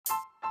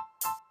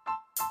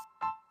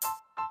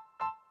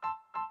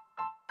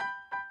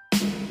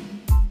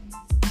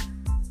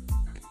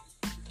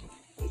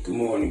Good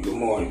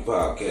morning,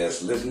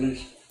 podcast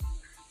listeners.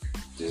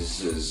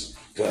 This is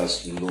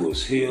Pastor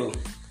Lewis Hill.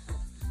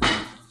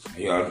 How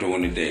y'all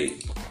doing today?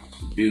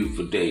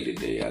 Beautiful day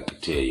today, I can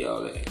tell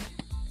y'all that.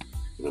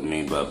 What I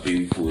mean by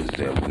beautiful is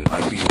that we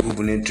might be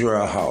moving into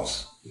our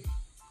house.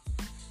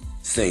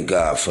 Thank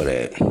God for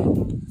that.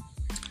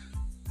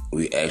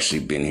 We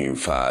actually been here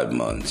 5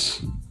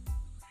 months.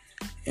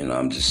 And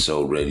I'm just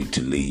so ready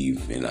to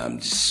leave. And I'm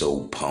just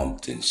so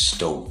pumped and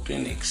stoked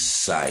and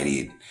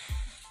excited.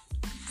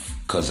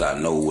 Because I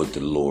know what the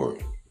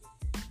Lord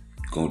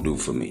gonna do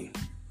for me.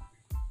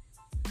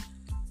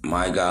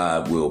 My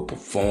God will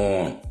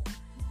perform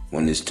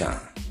when it's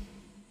time.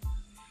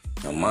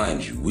 Now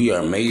mind you, we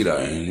are made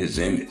in His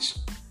image.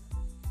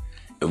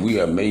 If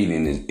we are made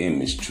in His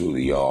image,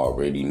 truly you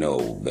already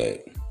know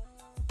that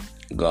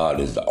God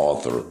is the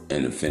author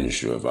and the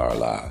finisher of our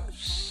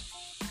lives.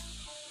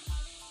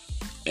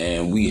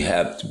 And we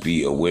have to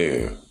be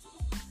aware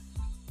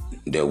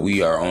that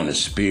we are on a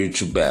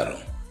spiritual battle.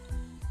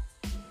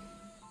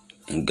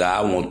 And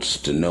God wants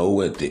us to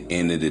know at the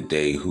end of the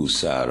day, whose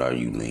side are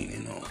you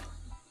leaning on?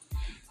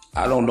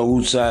 I don't know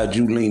whose side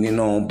you leaning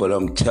on, but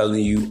I'm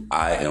telling you,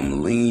 I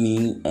am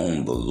leaning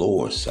on the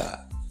Lord's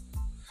side.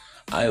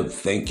 I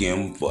thank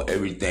Him for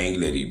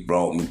everything that He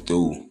brought me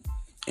through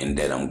and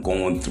that I'm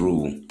going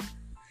through.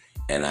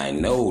 And I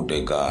know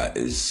that God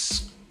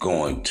is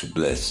going to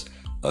bless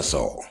us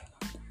all.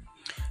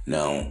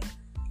 Now,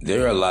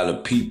 there are a lot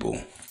of people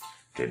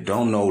that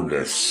don't know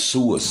that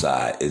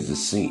suicide is a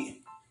sin.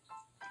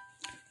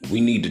 We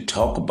need to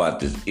talk about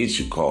this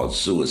issue called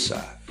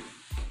suicide.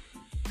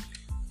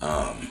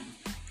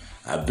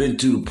 I've been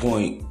to the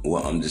point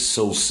where I'm just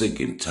so sick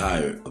and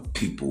tired of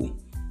people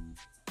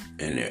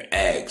and their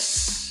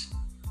acts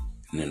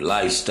and their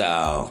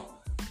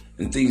lifestyle,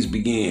 and things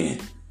begin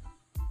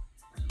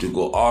to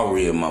go awry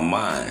in my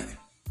mind.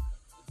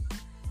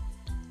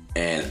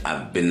 And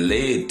I've been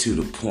led to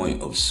the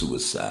point of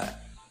suicide.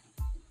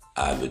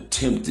 I've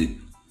attempted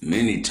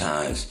many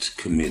times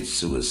to commit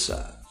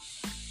suicide.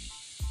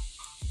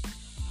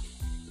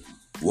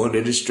 One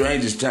of the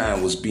strangest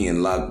times was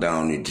being locked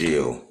down in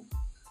jail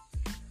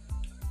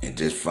and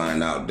just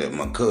find out that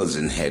my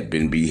cousin had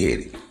been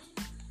beheaded.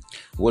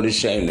 What a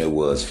shame that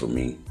was for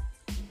me.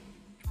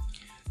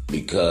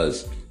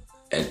 Because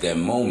at that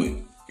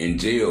moment in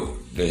jail,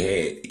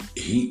 they had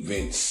heat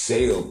vent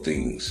sale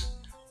things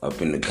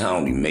up in the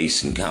county,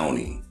 Mason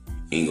County,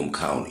 Ingham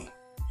County,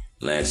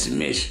 Lansing,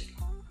 Michigan.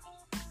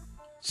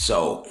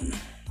 So,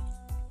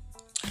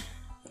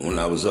 when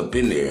I was up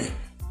in there,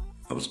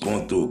 I was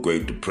going through a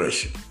Great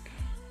Depression.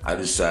 I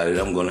decided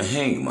I'm going to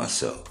hang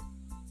myself.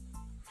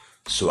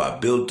 So I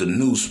built a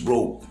noose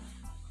rope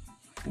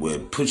where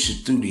it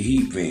pushes through the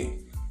heat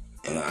vent,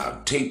 and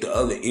I'll take the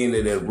other end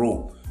of that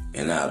rope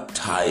and I'll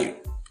tie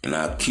it, and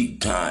I'll keep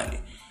tying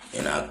it,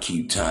 and I'll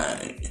keep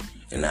tying it,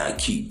 and I'll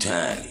keep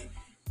tying it.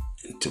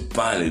 Until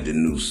finally the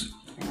noose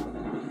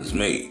was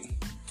made.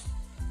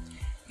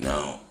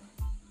 Now,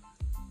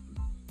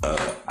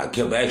 I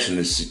kept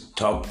asking to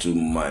talk to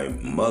my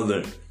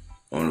mother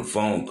on the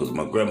phone because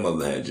my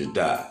grandmother had just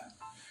died.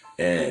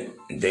 And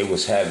they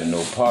was having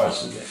no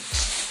parts of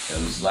that.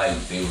 It was like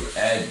they were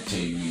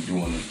agitating me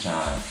during the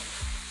time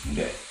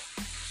that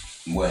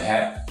what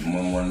happened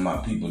when one of my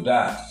people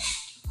died.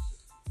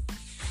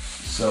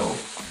 So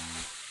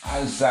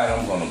I decided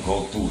I'm going to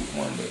go through it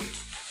one day.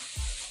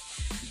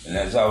 And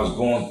as I was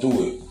going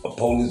through it, a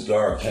police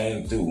guard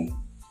came through,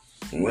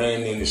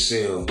 ran in the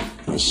cell,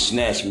 and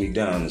snatched me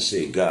down and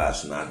said,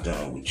 God's not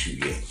done with you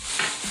yet.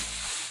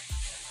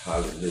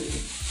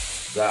 Hallelujah.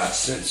 God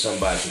sent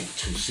somebody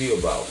to see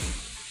about me.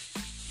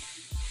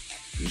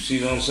 You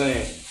see what I'm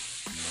saying?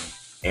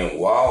 And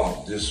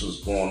while this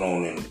was going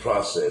on in the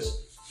process,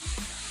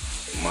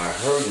 my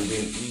hurting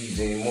didn't ease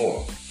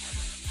anymore.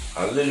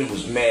 I literally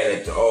was mad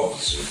at the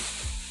officer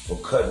for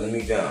cutting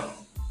me down.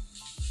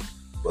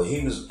 But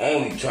he was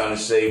only trying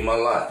to save my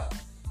life.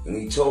 And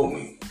he told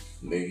me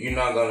that you're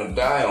not going to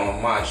die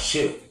on my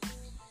ship.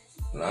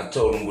 And I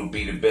told him would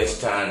be the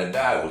best time to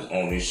die was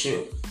on this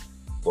ship.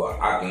 For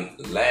I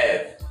can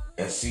laugh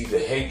and see the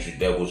hatred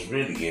that was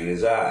really in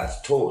his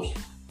eyes towards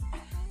me.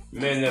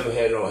 Man never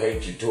had no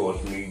hatred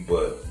towards me,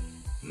 but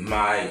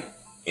my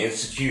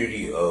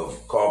insecurity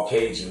of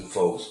Caucasian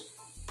folks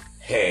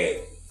had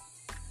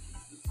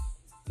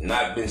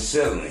not been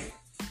settling.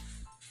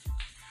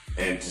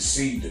 And to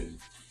see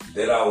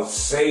that I was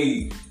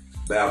saved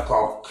by a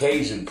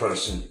Caucasian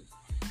person,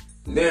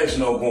 there's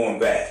no going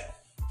back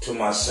to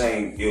my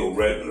same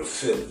irregular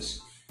feelings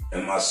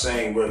and my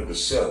same regular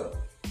self,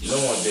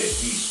 knowing that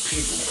these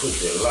people put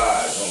their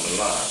lives on the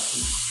line.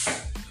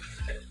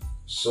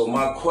 So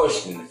my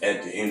question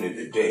at the end of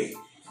the day,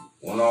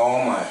 when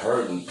all my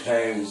hurt and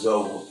pain was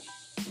over,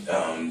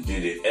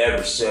 did it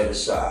ever set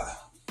aside?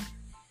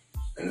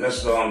 And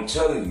that's what I'm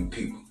telling you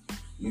people.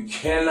 You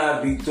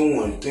cannot be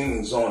doing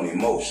things on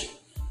emotion,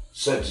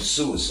 such as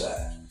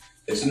suicide.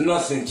 It's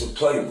nothing to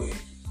play with.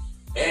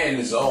 And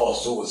it's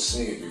also a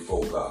sin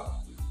before God.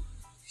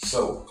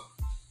 So,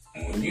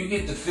 when you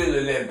get to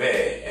feeling that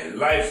bad and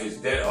life is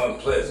that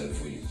unpleasant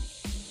for you,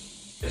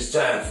 It's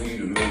time for you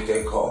to make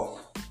that call.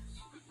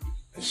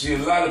 And see, a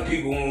lot of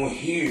people won't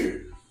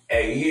hear,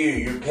 and hear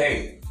your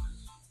pain.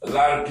 A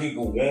lot of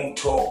people won't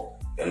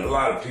talk, and a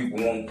lot of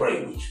people won't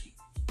pray with you.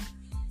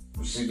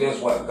 You see,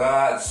 that's why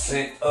God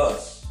sent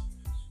us,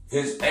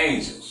 his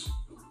angels,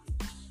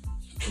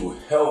 to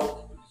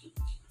help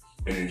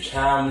in a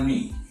time of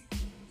need.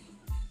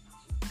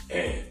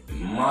 And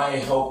my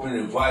helping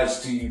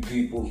advice to you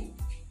people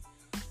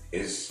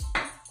is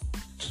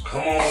to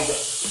come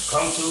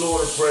to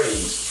Lord of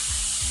Praise,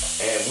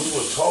 and we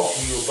will talk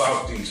to you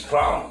about these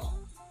problems.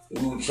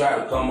 We will try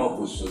to come up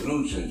with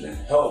solutions and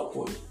help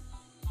with it.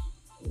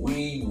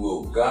 We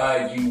will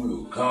guide you, we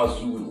will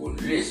counsel you, we will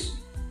listen.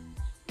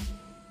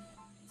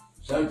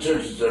 Some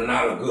churches are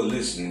not a good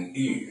listening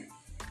ear.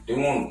 They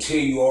want to tell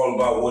you all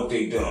about what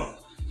they done.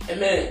 And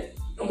man,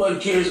 nobody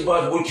cares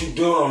about what you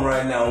doing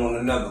right now when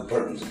another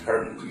person's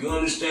hurting you. You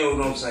understand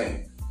what I'm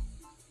saying?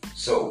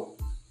 So,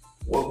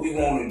 what we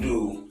want to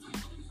do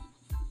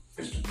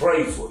is to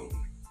pray for you.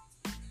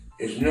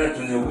 It's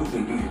nothing that we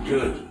can do to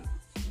judge you.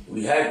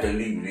 We have to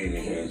leave it in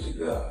the hands of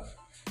God.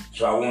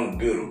 So I want to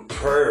build a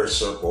prayer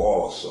circle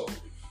also.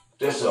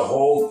 That's the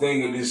whole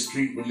thing of this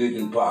Street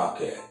Religion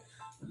podcast.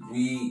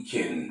 We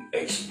can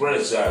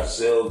express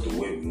ourselves the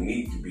way we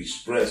need to be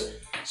expressed.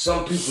 Some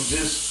people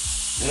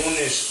just want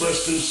to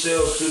express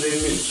themselves through their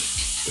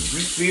music. If you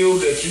feel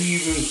that you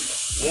even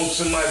want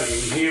somebody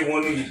to hear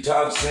one of your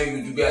top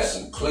singers, you got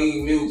some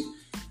clean music,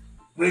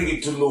 bring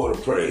it to Lord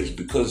of Praise,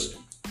 because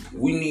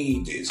we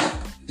need this.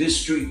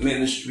 This street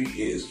ministry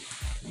is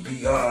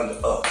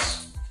beyond us.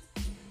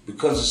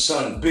 Because it's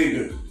something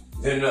bigger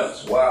than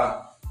us.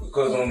 Why?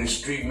 Because on the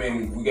street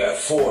ministry, we got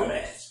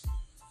formats.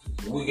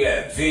 We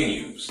got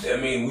venues.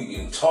 That means we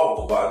can talk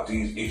about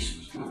these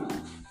issues.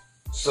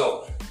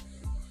 So,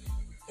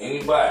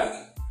 anybody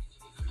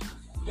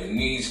that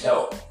needs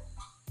help,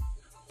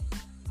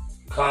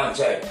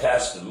 contact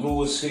Pastor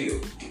Lewis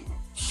Hill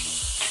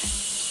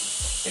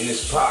in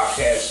this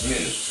podcast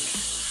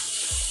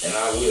ministry, and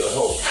I will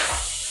help you.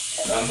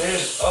 Now,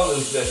 there's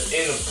others that's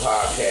in the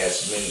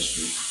podcast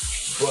ministry,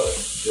 but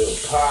the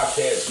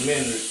podcast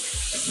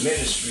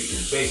ministry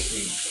is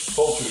basically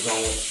focused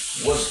on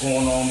what's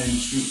going on in the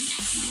street.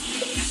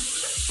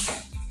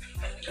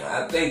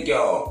 I thank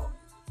y'all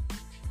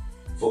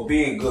for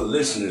being good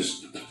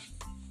listeners,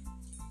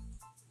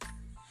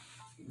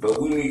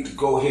 but we need to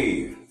go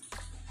ahead,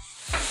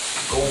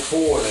 go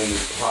forward in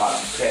this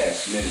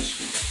podcast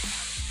ministry,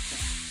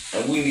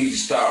 and we need to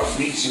start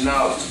reaching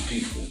out to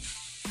people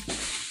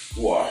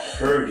who are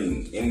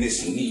hurting in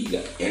this need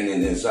and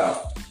in this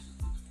hour.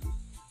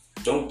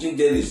 Don't think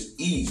that it's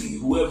easy.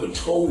 Whoever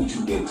told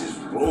you that this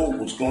road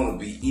was going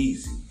to be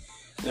easy,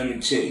 let me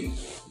tell you,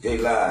 they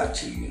lied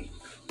to you.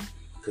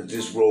 Because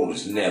this road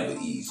is never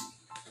easy.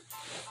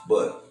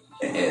 But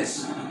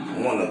as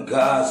one of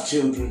God's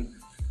children,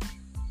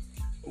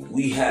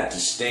 we have to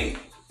stand.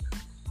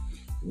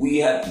 We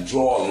have to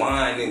draw a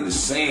line in the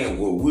sand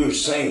where we're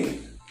saying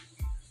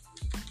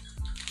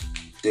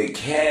that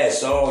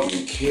cast all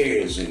your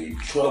cares and your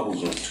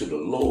troubles unto the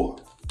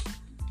Lord.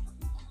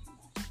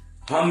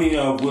 How many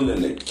are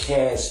willing to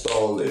cast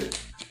all their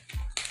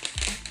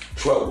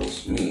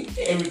troubles? I mean,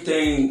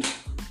 everything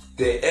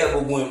that ever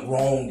went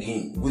wrong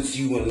with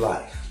you in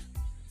life.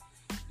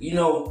 You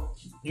know,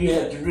 you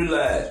have to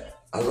realize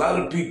a lot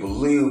of people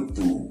live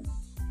through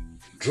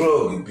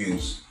drug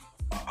abuse.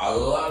 A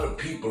lot of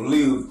people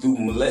live through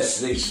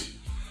molestation.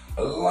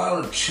 A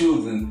lot of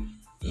children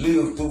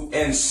live through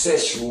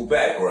ancestral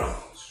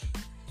backgrounds.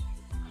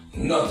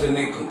 Nothing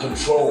they can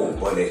control,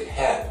 but it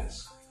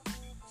happens.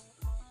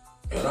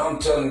 And I'm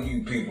telling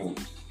you people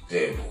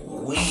that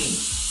we,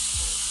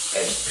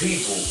 as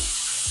people,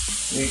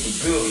 need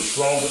to build a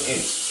stronger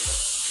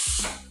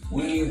instinct.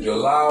 We need to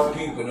allow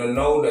people to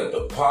know that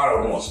the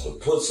Potter wants to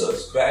put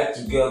us back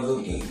together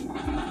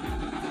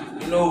again.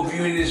 You know, if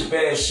you're in this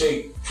bad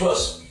shape,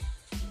 trust me.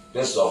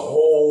 That's the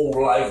whole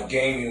life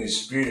game in the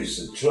spirit, is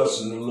to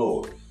trust in the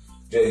Lord,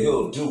 that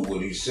he'll do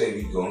what he said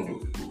he's going to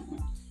do.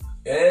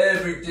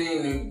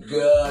 Everything that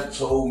God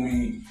told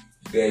me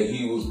that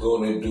he was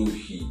going to do,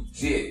 he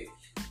did.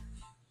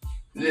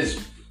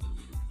 Listen,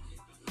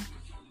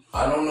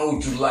 I don't know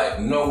what you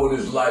know what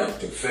it's like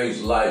to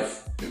face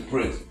life in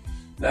prison.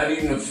 Not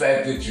even the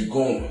fact that you're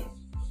going.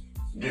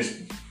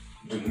 Just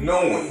the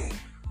knowing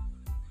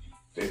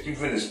that you're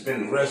going to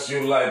spend the rest of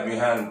your life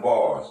behind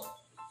bars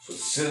for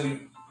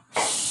silly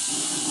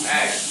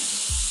actions.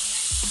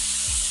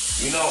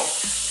 You know,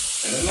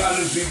 and a lot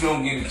of people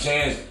don't get a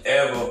chance to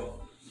ever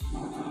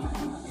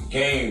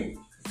gain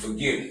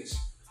forgiveness.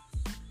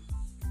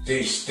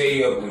 They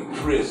stay up in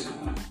prison,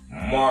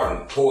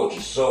 martyred,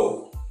 tortured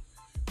souls.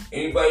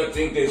 Anybody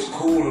think that's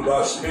cool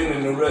about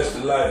spending the rest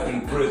of life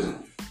in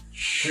prison?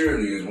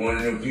 Surely is one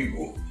of them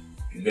people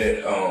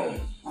that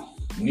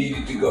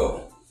needed to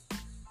go.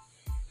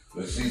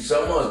 But see,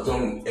 some of us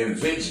don't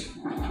envision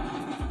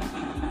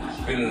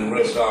spending the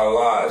rest of our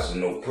lives in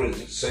no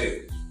prison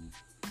cells.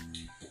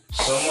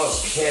 Some of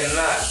us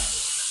cannot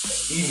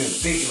even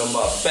thinking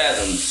about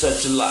fathoming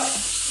such a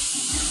life.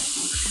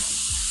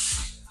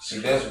 See,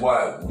 that's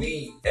why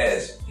we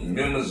as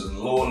members of the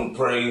Lord and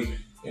Praise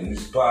in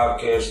this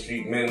podcast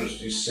street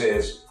ministry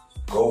says,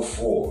 go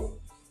forward.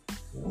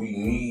 We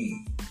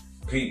need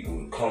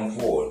people to come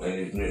forward in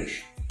this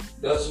ministry.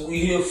 That's what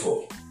we're here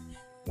for.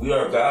 We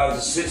are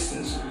God's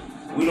assistants.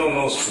 We don't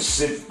know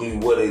specifically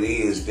what it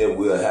is that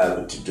we're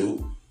having to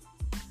do.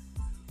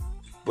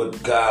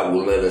 But God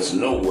will let us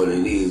know what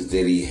it is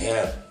that He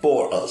has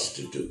for us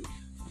to do.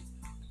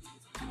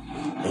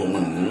 And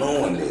when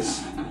knowing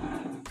this,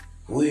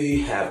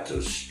 we have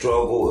to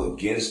struggle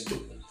against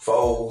the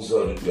foes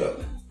of the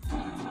devil.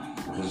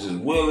 Because as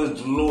well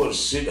as the Lord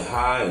sit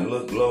high and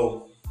look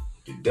low,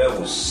 the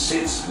devil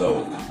sits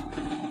low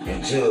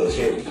and judge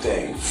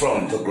everything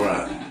from the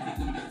ground.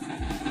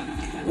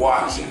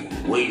 Watching,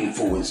 waiting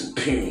for his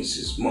appearance,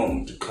 his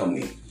moment to come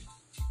in.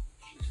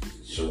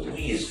 So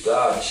we as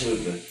God's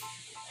children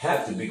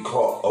have to be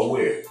caught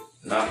aware,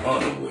 not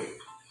unaware.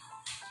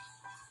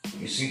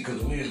 You see,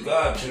 because we as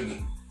God's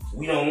children,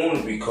 we don't want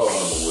to be caught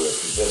unaware,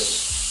 because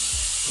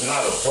that's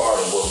not a part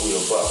of what we're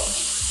about.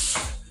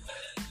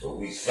 But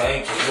we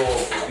thank the Lord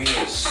for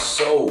being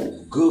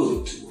so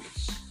good to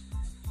us.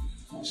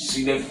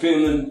 See, that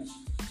feeling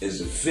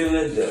is a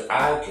feeling that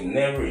I can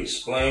never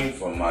explain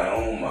from my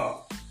own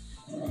mouth.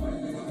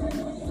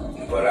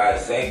 But I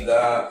thank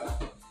God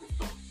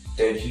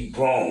that He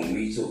brought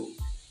me to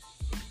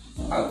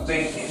it. I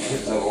think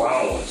His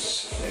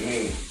allowance,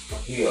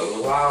 He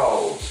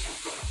allowed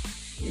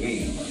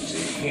me to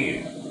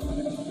hear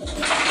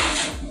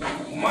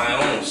my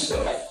own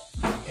self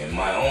and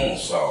my own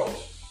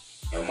sorrows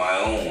and my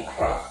own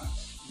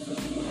cries.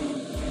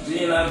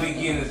 Then I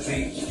begin to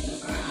think,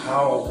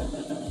 how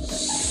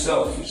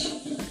selfish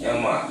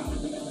am I?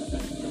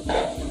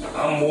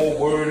 I'm more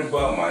worried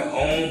about my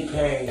own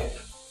pain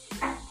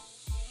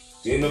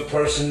than the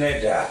person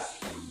that died,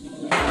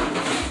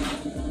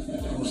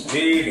 who's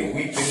dead and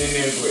weeping in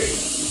their grave.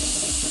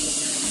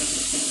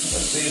 I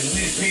see, as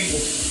these people,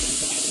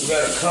 we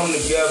gotta come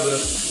together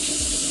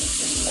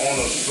on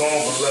a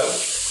stronger level.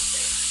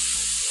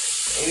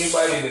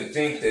 Anybody that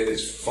think that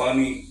it's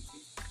funny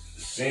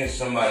seeing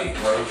somebody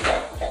hurt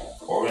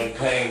or in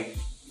pain,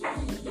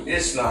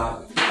 it's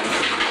not.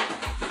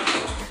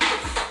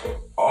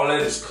 All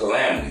that is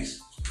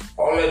calamities.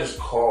 All that is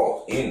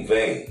called in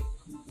vain.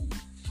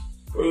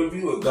 But if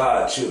you are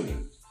God's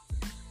children,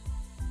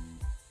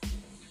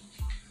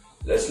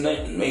 let's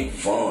not make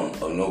fun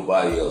of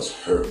nobody else's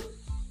hurt.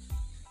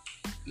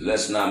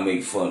 Let's not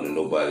make fun of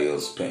nobody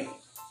else's pain.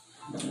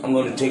 I'm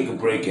going to take a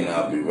break and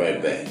I'll be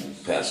right back.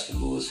 Pastor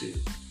Lewis here.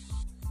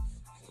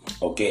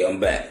 Okay, I'm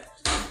back.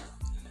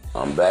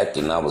 I'm back,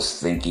 and I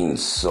was thinking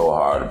so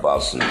hard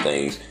about some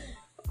things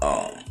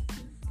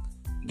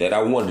that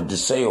I wanted to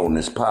say on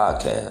this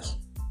podcast.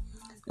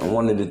 And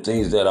one of the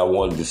things that I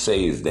wanted to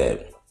say is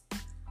that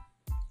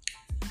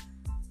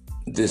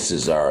this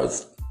is our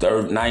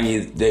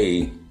 90th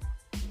day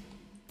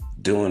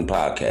doing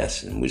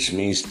podcasting, which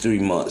means 3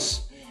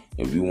 months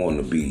if you want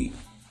to be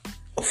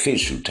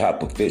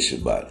top official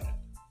about it.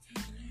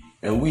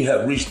 And we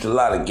have reached a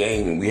lot of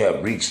game, and we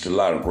have reached a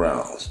lot of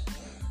grounds.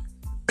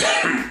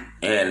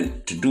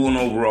 And to do an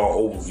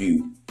overall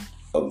overview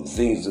of the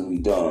things that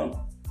we've done,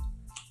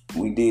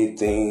 we did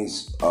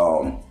things,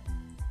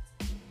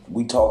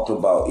 we talked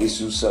about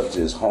issues such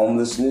as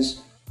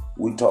homelessness.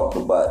 We talked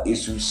about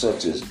issues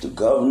such as the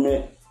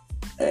government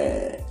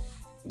and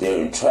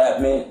their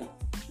entrapment.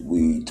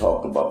 We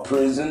talked about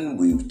prison.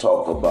 We've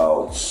talked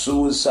about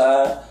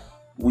suicide.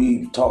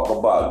 We talk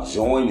about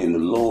joining the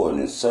Lord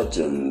in such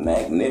a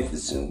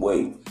magnificent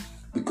way.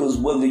 Because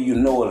whether you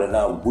know it or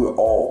not, we're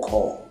all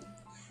called.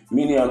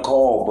 Many are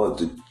called, but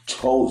the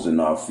chosen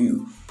are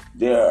few.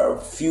 There are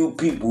few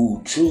people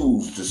who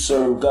choose to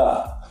serve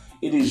God.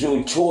 It is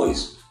your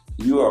choice.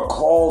 You are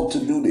called to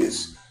do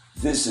this.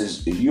 This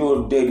is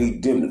your daily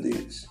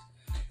dividends.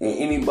 And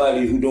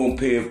anybody who don't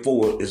pay it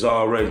forward is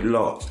already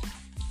lost.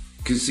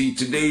 Because see,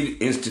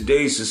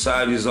 today's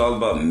society is all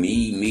about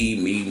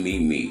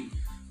me.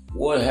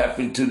 What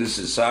happened to the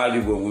society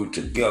where we were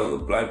together?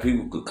 Black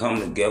people could come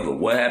together.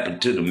 What happened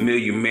to the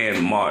Million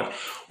Man March?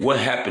 What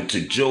happened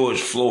to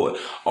George Floyd?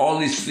 All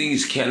these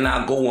things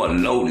cannot go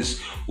unnoticed.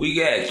 We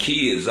got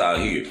kids out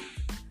here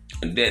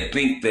that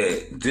think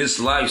that this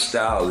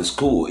lifestyle is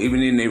cool.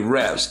 Even in their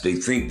raps, they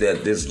think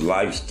that this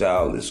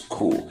lifestyle is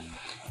cool.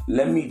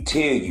 Let me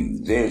tell you,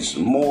 there's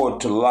more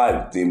to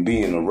life than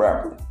being a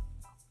rapper.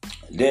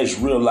 There's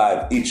real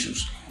life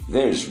issues.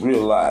 There's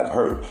real life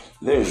hurt.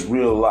 There's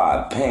real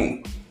life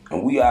pain.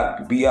 And we have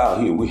to be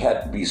out here. We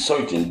have to be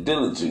searching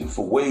diligent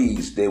for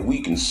ways that we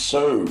can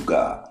serve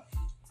God.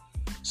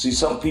 See,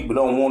 some people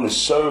don't want to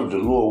serve the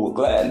Lord with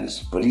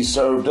gladness, but He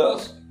served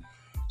us.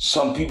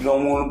 Some people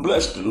don't want to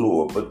bless the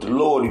Lord, but the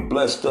Lord, He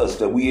blessed us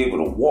that we able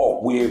to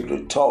walk, we able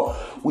to talk.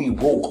 We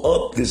woke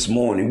up this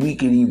morning. We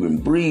can even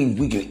breathe.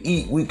 We can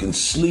eat. We can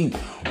sleep.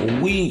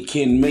 We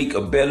can make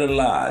a better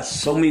life.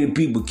 So many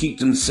people keep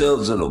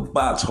themselves in a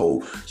box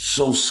hole,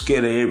 so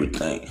scared of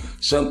everything.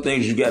 Some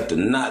things you got to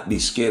not be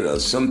scared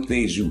of. Some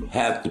things you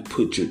have to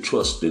put your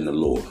trust in the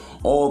Lord.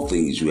 all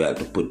things you have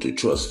to put your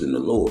trust in the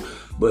Lord.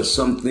 But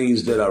some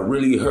things that are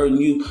really hurting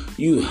you,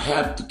 you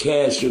have to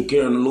cast your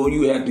care on the Lord.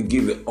 You have to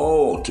give it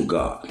all to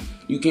God.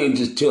 You can't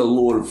just tell the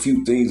Lord a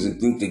few things and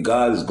think that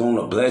God is going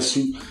to bless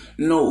you.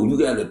 No, you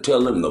got to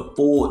tell him the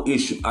full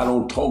issue. I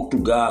don't talk to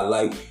God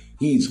like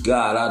he's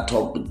God. I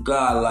talk to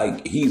God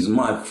like he's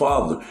my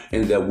Father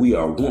and that we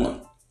are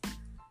one.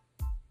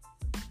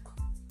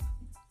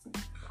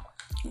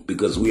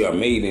 Because we are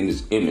made in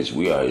his image.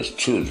 We are his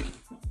children.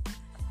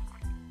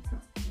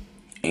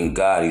 And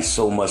God, he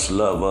so much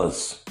loves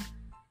us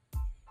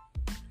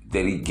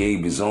that he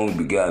gave his only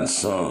begotten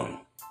Son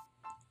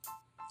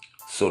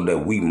so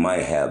that we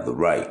might have the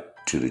right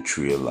to the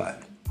tree of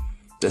life.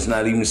 That's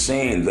not even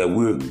saying that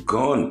we're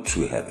going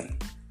to heaven.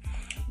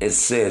 It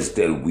says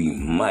that we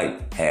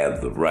might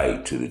have the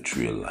right to the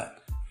tree of life.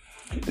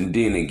 And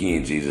then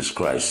again, Jesus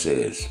Christ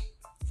says,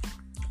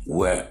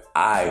 where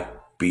I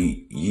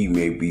be, ye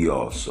may be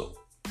also.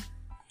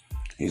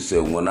 He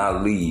said, when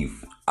I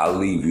leave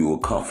you a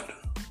comforter.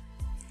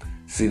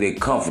 See, that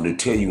comforter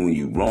tell you when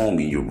you're wrong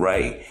and you're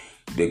right.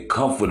 That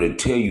comforter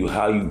tell you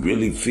how you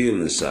really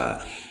feel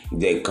inside.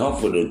 That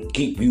comforter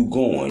keep you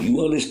going.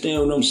 You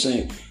understand what I'm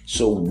saying?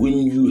 So when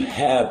you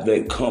have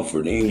that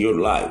comfort in your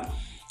life,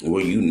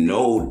 where you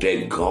know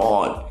that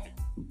God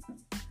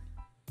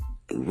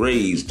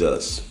raised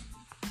us,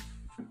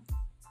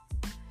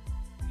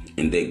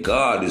 and that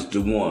God is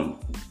the one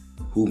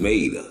who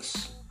made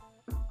us.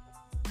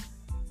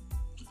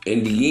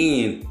 In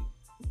the end,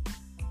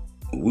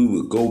 we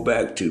would go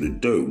back to the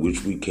dirt,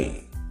 which we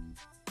can.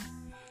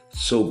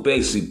 So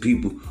basically,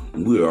 people,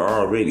 we are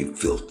already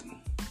filthy.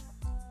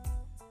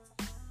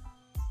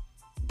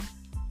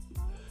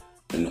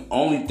 And the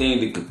only thing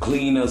that could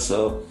clean us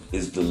up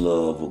is the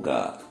love of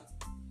God.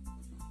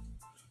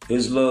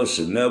 His love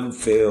shall never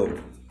fail.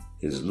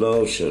 His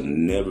love shall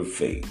never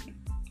fade.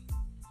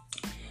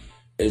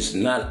 It's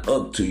not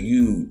up to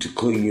you to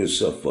clean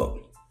yourself up.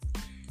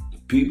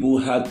 People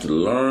have to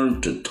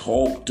learn to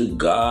talk to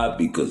God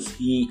because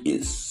he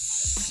is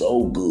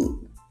so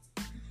good.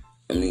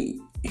 I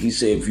mean, he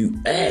said, if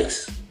you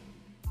ask,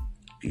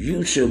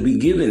 you shall be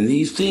given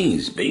these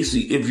things.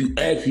 Basically, if you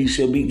ask, you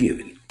shall be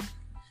given.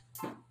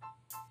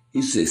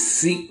 He said,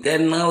 seek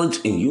that knowledge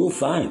and you'll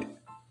find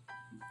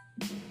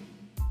it.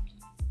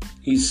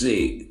 He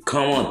said,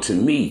 come unto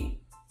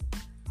me,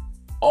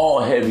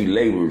 all heavy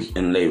laborers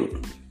and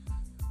laborers.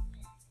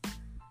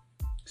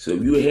 So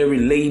if you're heavy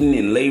laden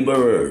and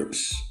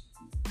laborers,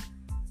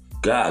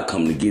 God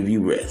come to give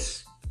you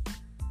rest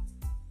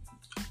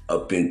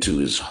up into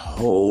his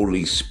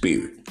Holy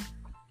Spirit.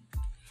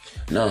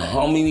 Now,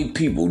 how many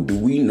people do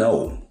we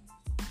know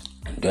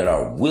that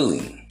are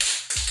willing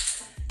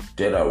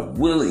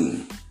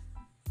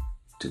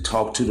to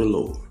talk to the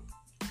Lord?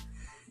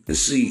 And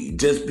see,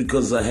 just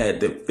because I had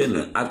that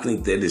feeling, I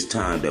think that it's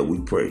time that we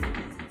pray.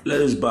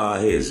 Let us bow our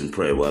heads and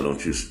pray. Why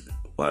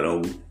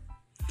don't we?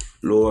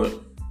 Lord,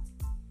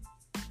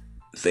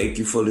 thank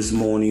you for this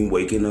morning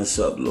waking us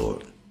up,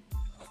 Lord.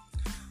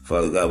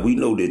 Father God, we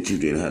know that you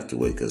didn't have to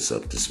wake us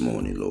up this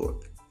morning, Lord,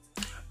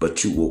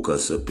 but you woke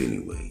us up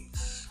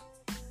anyways.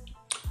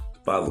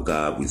 Father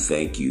God, we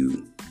thank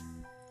you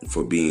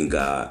for being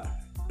God,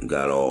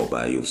 God all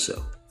by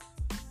yourself.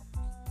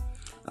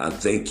 I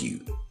thank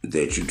you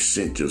that you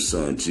sent your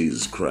Son,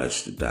 Jesus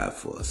Christ, to die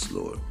for us,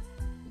 Lord.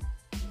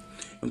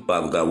 And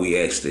Father God, we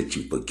ask that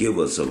you forgive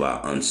us of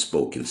our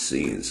unspoken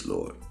sins,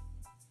 Lord.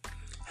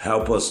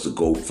 Help us to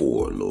go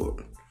forward,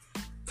 Lord,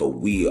 for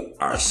we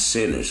are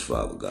sinners,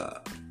 Father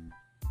God,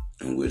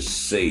 and we're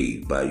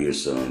saved by your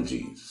Son,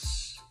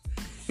 Jesus.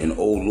 And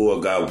oh,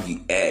 Lord God,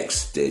 we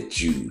ask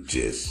that you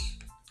just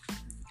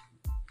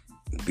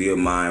be a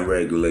mind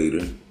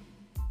regulator,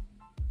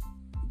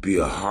 be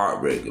a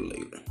heart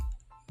regulator.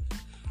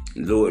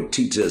 Lord,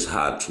 teach us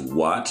how to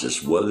watch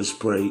as well as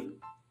pray.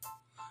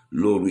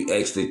 Lord, we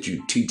ask that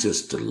you teach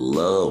us to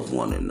love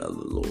one another,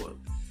 Lord.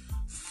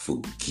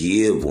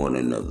 Forgive one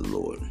another,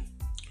 Lord.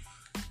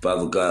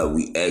 Father God,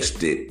 we ask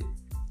that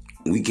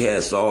we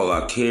cast all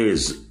our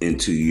cares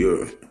into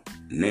your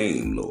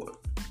name, Lord.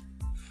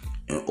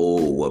 And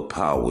oh, what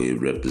power it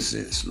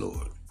represents,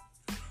 Lord.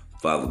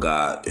 Father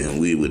God,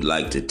 and we would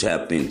like to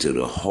tap into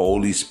the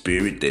Holy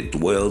Spirit that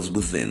dwells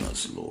within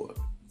us, Lord.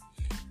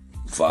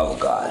 Father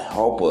God,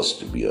 help us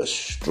to be a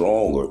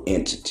stronger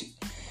entity.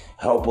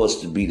 Help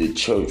us to be the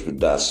church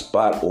without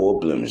spot or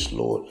blemish,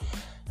 Lord.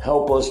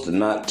 Help us to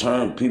not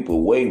turn people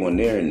away when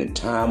they're in a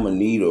time of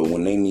need or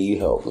when they need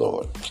help,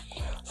 Lord.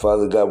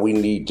 Father God, we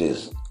need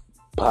this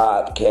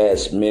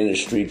podcast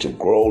ministry to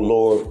grow,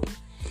 Lord.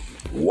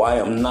 Why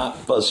I'm not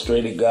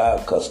frustrated,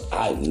 God? Because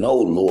I know,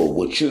 Lord,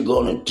 what you're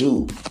going to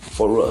do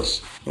for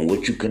us and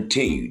what you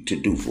continue to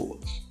do for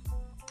us.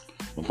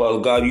 And Father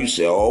God, you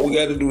say all we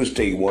got to do is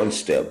take one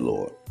step,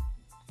 Lord.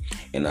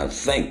 And I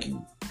thank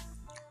you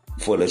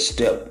for the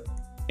step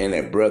and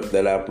that breath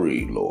that I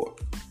breathe, Lord.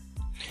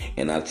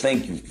 And I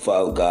thank you,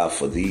 Father God,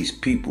 for these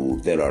people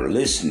that are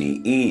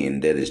listening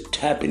in, that is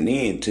tapping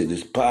into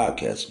this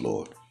podcast,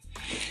 Lord.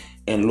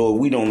 And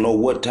Lord, we don't know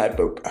what type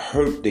of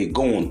hurt they're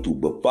going through.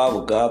 But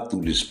Father God,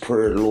 through this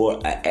prayer,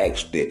 Lord, I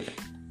ask that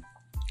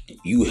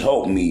you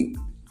help me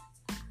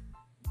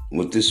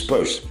with this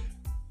person.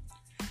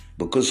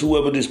 Because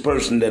whoever this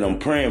person that I'm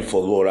praying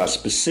for, Lord, I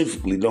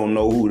specifically don't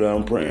know who that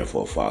I'm praying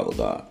for, Father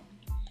God.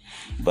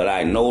 But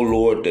I know,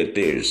 Lord, that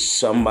there's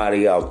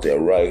somebody out there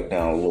right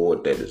now,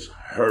 Lord, that is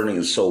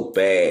hurting so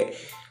bad.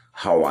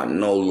 How I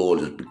know, Lord,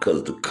 is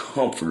because the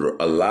Comforter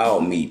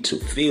allowed me to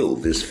feel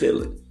this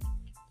feeling.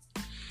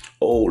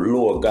 Oh,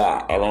 Lord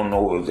God, I don't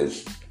know if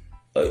it's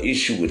an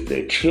issue with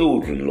their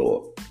children,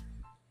 Lord.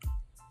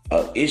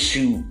 An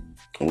issue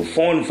with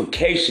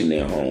fornication in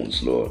their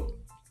homes, Lord.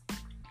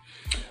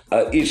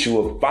 An issue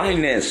of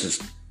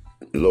finances,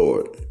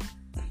 Lord.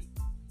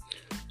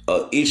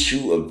 An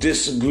issue of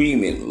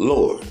disagreement,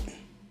 Lord.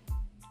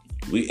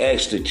 We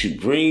ask that you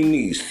bring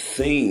these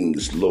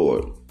things,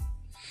 Lord,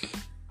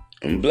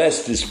 and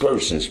bless this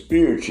person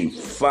spiritually,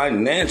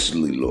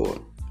 financially,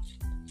 Lord.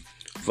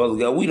 Father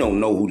God, we don't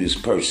know who this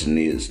person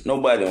is.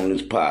 Nobody on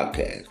this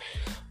podcast.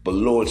 But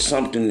Lord,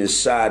 something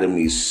inside of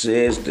me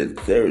says that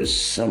there is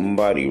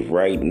somebody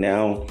right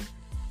now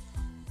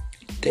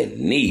that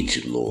needs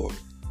you, Lord.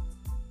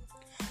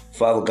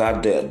 Father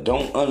God, that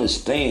don't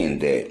understand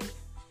that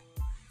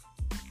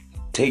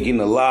taking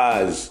the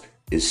lies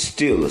is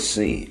still a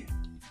sin.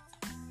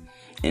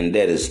 And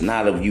that is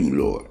not of you,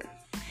 Lord.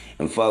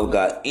 And Father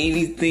God,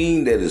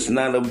 anything that is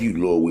not of you,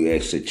 Lord, we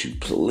ask that you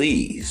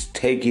please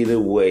take it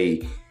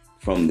away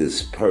from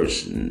this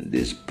person,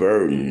 this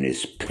burden,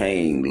 this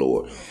pain,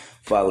 Lord.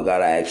 Father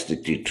God, I ask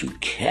that you to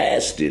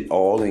cast it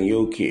all in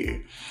your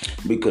care,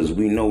 because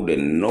we know that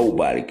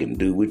nobody can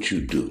do what you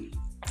do.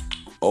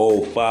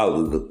 Oh,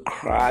 Father, the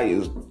cry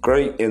is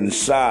great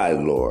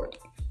inside, Lord.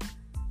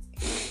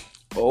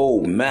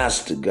 Oh,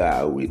 Master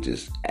God, we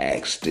just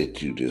ask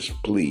that you just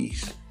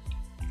please,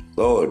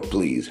 Lord,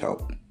 please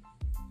help.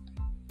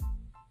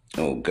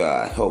 Oh,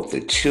 God, help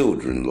the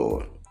children,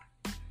 Lord.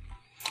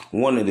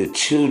 One of the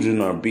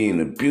children are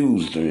being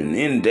abused and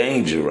in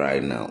danger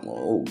right now.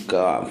 Oh,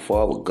 God,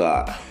 Father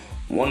God.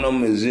 One of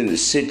them is in a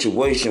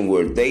situation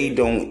where they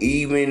don't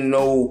even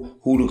know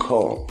who to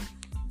call.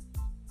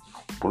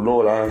 But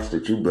Lord, I ask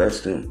that you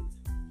bless them.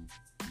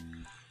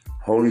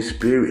 Holy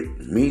Spirit,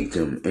 meet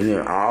them in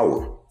their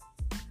hour.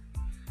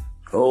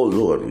 Oh,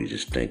 Lord, we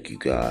just thank you,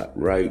 God,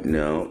 right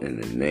now in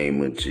the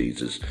name of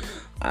Jesus.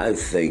 I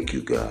thank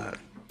you, God.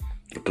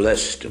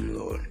 Bless them,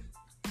 Lord.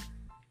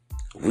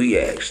 We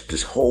ask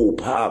this whole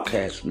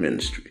podcast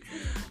ministry,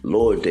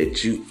 Lord,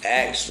 that you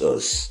ask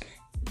us,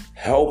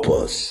 help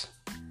us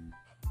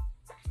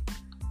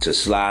to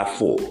slide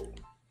forward.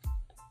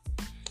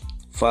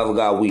 Father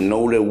God, we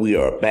know that we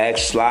are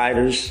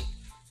backsliders,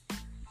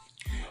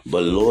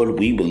 but Lord,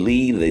 we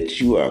believe that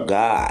you are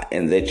God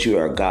and that you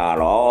are God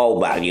all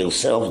by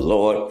yourself,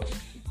 Lord.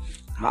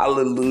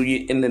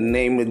 Hallelujah. In the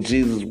name of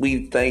Jesus,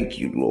 we thank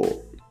you, Lord.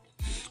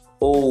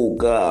 Oh,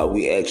 God,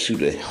 we ask you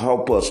to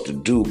help us to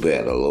do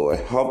better, Lord.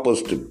 Help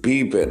us to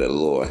be better,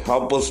 Lord.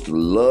 Help us to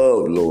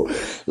love, Lord.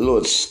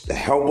 Lord,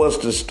 help us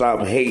to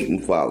stop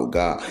hating, Father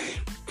God.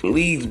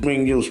 Please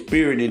bring your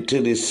spirit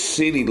into this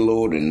city,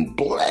 Lord, and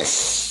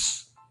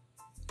bless.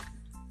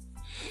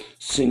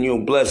 Send your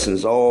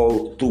blessings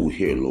all through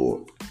here,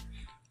 Lord.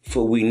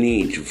 For we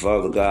need you,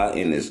 Father God,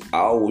 in this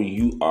hour.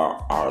 You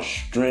are our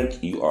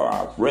strength. You are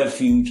our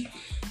refuge.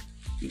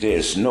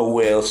 There's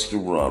nowhere else to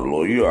run,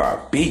 Lord. You are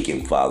our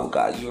beacon, Father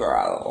God. You are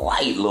our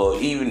light,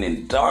 Lord, even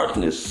in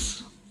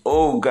darkness.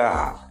 Oh,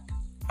 God,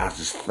 I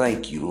just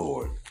thank you,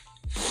 Lord,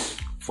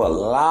 for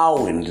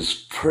allowing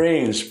this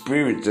praying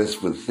spirit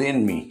that's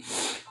within me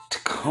to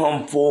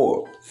come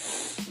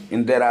forth,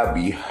 and that I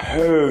be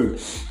heard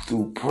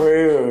through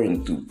prayer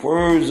and through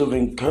words of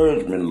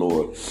encouragement,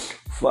 Lord.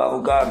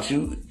 Father God,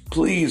 you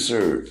please,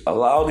 sir,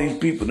 allow these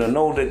people to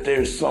know that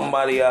there's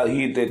somebody out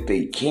here that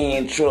they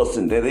can trust,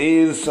 and that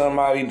is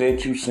somebody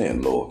that you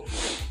send, Lord.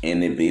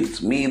 And if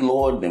it's me,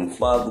 Lord, then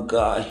Father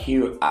God,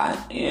 here I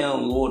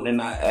am, Lord,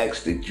 and I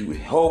ask that you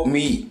help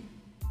me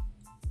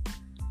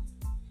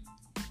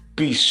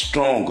be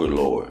stronger,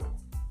 Lord.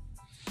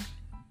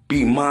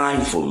 Be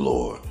mindful,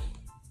 Lord.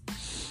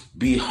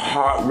 Be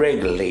heart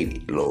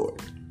regulated,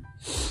 Lord.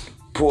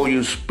 Pour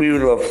your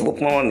spirit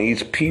upon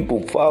these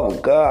people, Father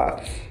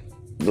God.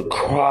 The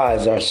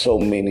cries are so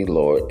many,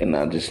 Lord, and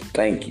I just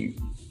thank you.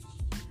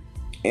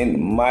 In the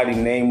mighty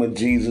name of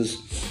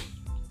Jesus,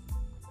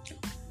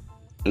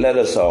 let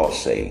us all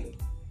say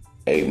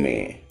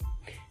amen.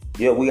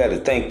 Yeah, we got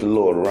to thank the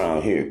Lord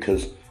around here,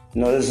 because,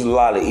 there's a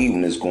lot of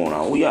evilness going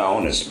on. We are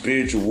on a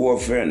spiritual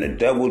warfare, and the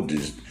devil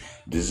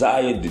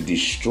desired to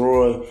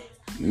destroy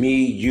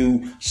me,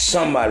 you,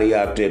 somebody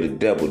out there the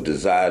devil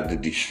desired to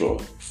destroy.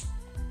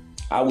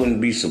 I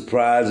wouldn't be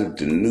surprised if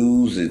the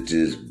news is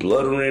just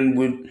bluttering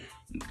with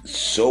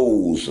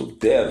souls of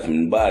death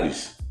and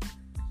bodies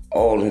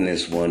all in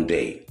this one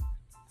day.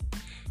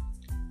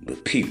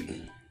 But people,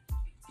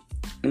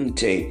 let me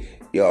tell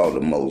y'all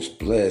the most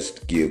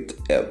blessed gift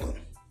ever.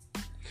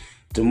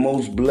 The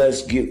most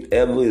blessed gift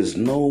ever is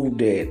know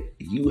that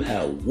you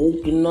have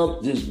woken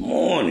up this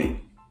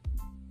morning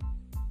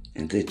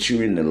and that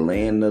you're in the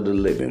land of the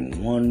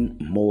living one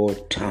more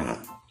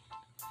time.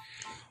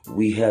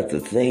 We have to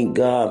thank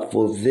God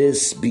for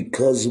this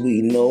because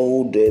we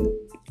know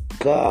that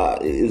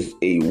God is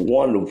a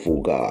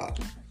wonderful God,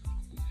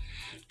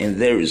 and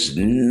there is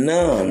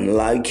none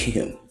like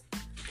him.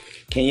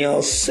 Can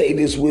y'all say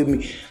this with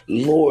me?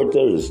 Lord,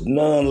 there is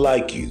none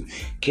like you.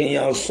 Can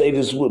y'all say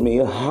this with me?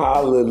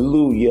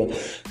 Hallelujah.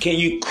 Can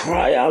you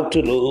cry out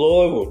to the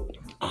Lord?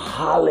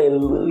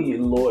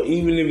 Hallelujah, Lord.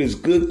 Even if it's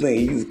good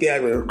thing, you got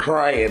to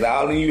cry it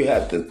out, and you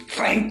have to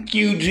thank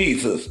you,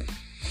 Jesus,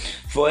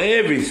 for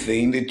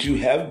everything that you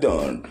have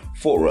done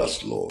for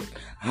us, Lord.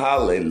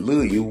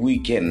 Hallelujah. We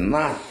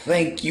cannot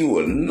thank you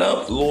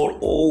enough, Lord.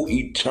 Oh,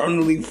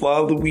 eternally,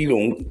 Father, we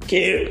don't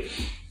care.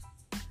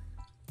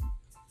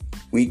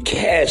 We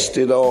cast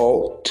it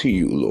all to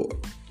you, Lord.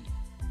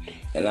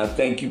 And I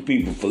thank you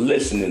people for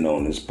listening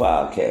on this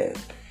podcast.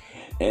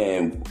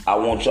 And I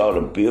want y'all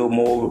to build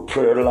more of a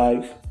prayer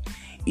life.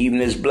 Even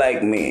as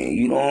black men,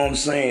 you know what I'm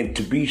saying?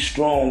 To be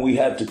strong, we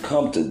have to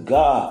come to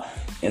God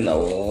and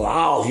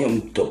allow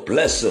him to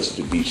bless us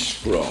to be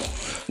strong.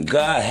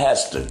 God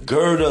has to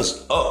gird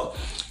us up.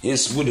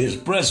 It's with his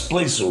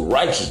breastplate of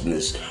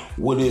righteousness,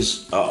 with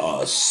his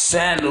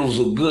sandals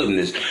of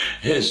goodness,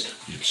 his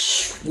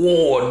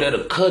sword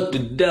that'll cut the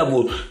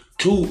devil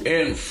to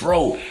and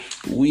fro.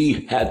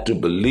 We have to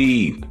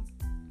believe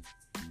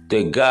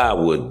that God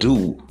will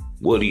do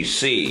what he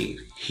said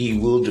he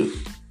will do.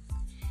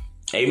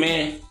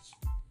 Amen.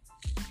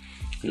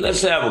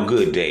 Let's have a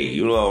good day.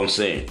 You know what I'm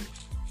saying?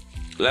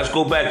 Let's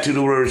go back to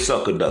the word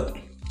sucker duck.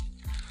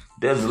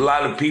 There's a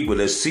lot of people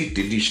that seek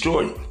to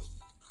destroy you.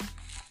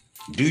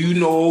 Do you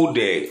know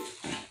that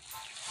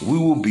we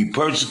will be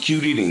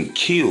persecuted and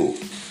killed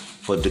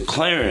for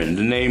declaring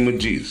the name of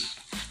Jesus?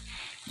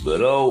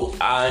 But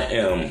I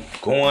am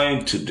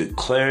going to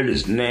declare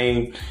his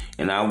name,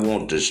 and I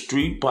want the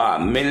Street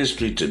Pop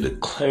Ministry to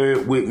declare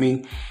it with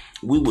me.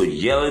 We will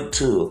yell it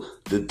to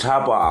the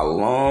top of our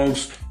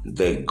lungs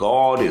that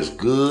God is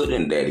good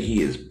and that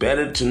he is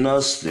better to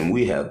us than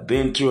we have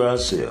been to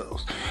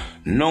ourselves.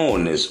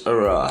 Knowing this,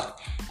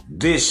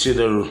 this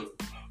should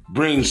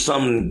bring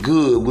something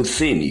good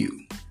within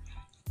you.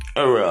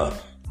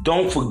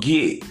 Don't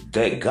forget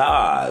that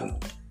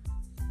God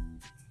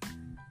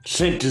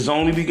sent his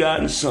only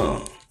begotten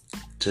son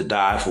to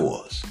die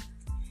for us.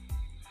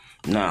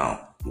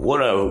 Now,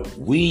 what are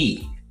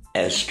we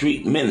as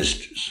street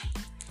ministers,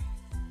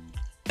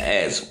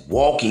 as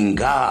walking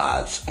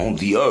gods on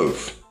the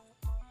earth,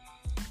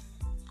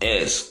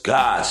 as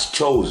God's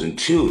chosen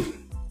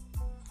children,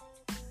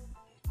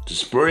 to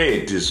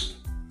spread this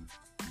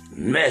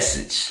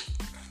message?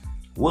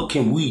 What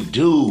can we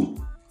do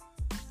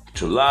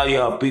to allow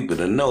y'all people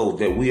to know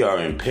that we are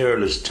in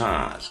perilous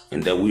times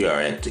and that we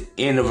are at the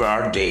end of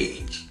our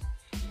days?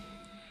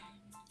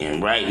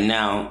 And right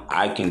now,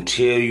 I can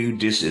tell you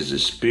this is a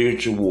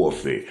spiritual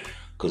warfare,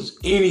 because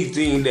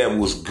anything that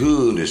was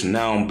good is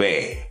now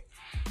bad.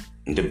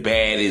 The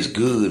bad is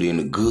good and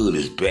the good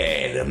is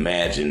bad.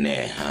 Imagine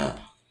that, huh?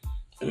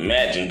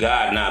 Imagine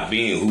God not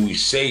being who he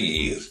say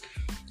he is.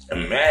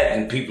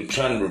 Imagine people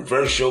trying to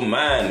reverse your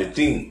mind to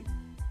think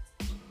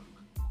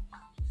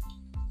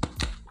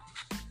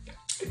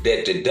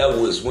that the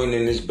devil is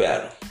winning this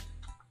battle.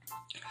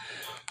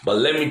 But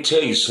let me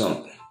tell you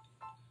something.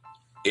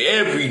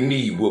 Every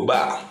knee will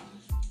bow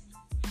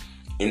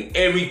and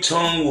every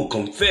tongue will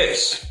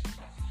confess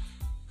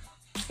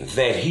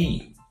that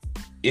he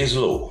is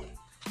Lord.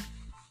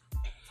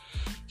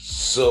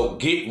 So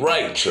get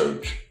right,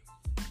 church,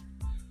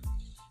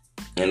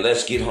 and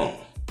let's get home.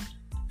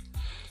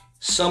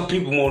 Some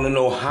people want to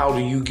know, how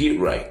do you get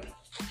right?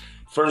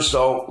 First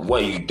off,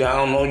 while you're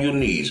down on your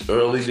knees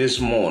early this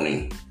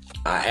morning,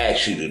 I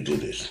ask you to do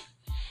this.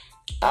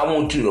 I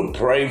want you to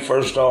pray,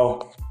 first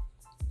off,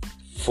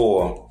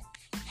 for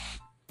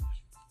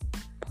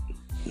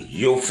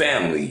your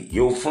family,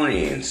 your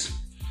friends,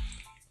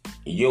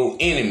 your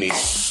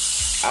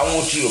enemies. I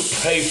want you to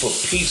pray for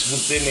peace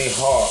within their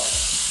heart,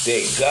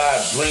 that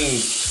God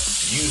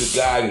brings you the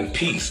guiding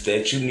peace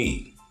that you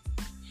need.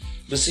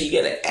 But see,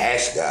 you gotta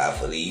ask God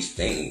for these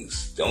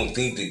things. Don't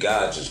think that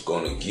God's just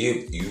gonna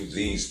give you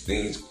these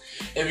things.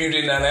 If you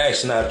did not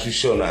ask not, you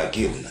shall not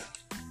give not.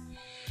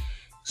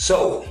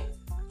 So,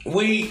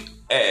 we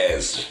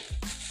as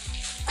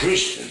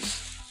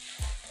Christians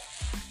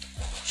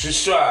should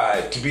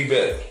strive to be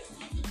better.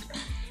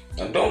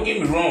 Now, don't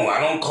get me wrong, I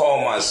don't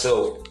call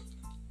myself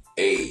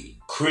a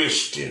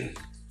Christian,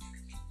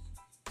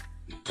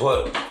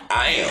 but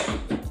I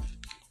am.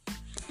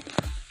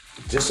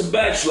 Just a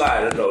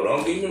backslider, though.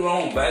 Don't get me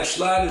wrong,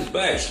 backslide is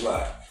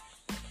backslide.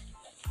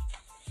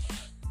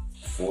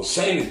 For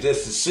saying it's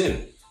just a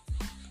sin.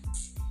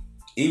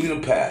 Even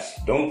a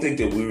pastor, don't think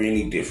that we're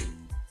any different.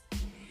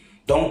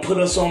 Don't put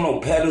us on no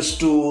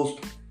pedestals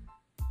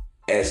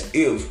as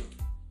if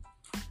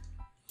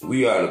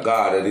we are the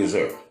God of this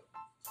earth.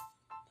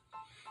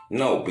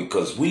 No,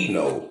 because we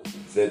know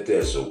that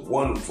there's a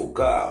wonderful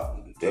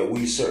God that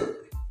we serve.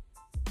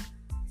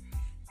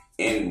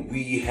 And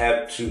we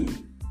have to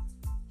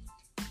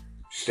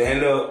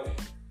stand up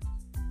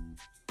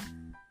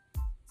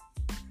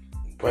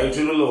Pray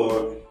to the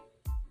Lord.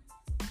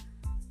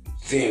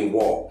 Then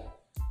walk.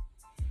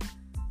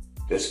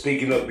 That's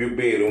picking up your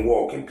bed and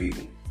walking,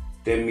 people.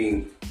 That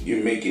means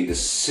you're making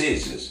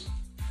decisions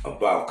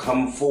about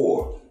coming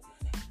forward.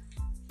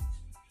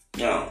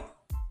 Now,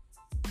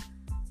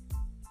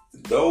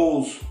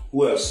 those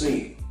who have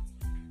seen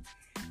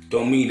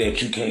don't mean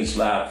that you can't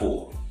slide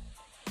forward.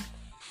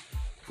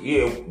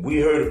 Yeah, we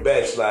heard of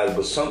backsliders,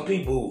 but some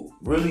people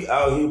really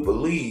out here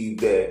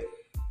believe that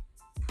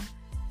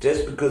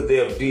just because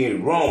they're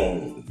doing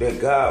wrong, that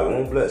God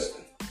won't bless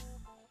them.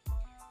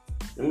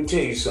 Let me tell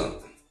you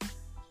something.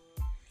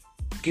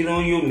 Get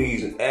on your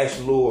knees and ask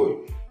the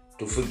Lord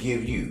to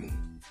forgive you.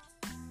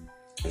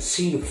 And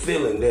see the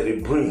feeling that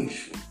it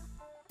brings you.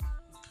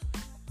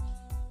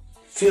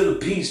 Feel the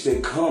peace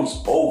that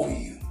comes over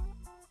you.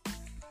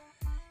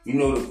 You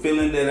know, the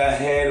feeling that I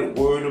had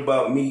worried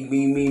about me.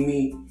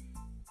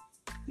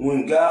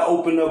 When God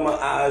opened up my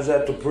eyes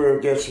after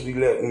prayer, guess what he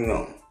let me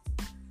know?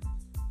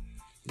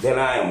 That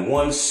I am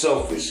one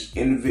selfish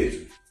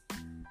individual.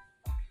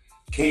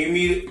 Can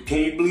you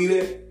believe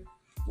that?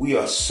 We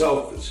are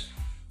selfish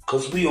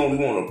because we only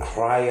want to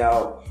cry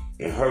out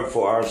and hurt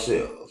for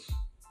ourselves.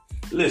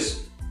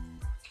 Listen,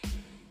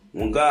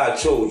 when God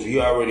chose you, he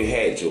already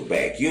had your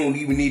back. You don't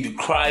even need to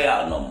cry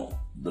out no more.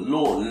 The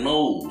Lord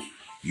knows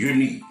your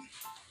need.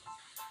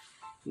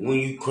 When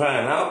you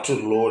crying out to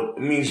the Lord,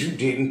 it means you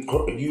didn't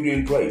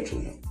pray to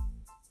him.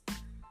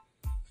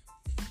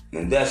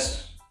 And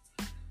that's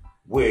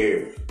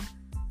where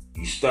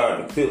you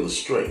start to feel the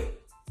strength.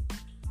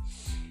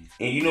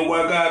 And you know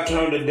why God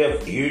turned a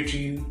deaf ear to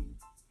you?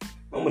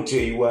 I'm going to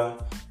tell you why.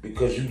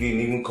 Because you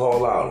didn't even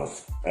call out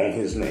on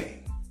his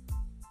name.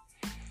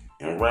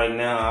 And right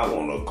now, I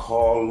want to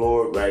call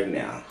Lord right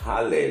now.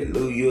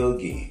 Hallelujah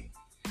again.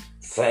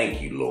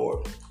 Thank you,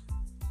 Lord.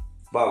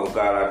 Father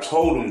God, I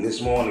told him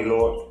this morning,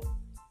 Lord.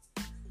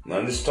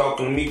 Now this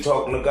talking to me,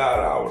 talking to God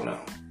hour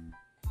now.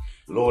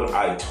 Lord,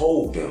 I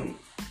told them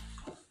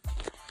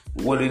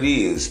what it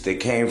is that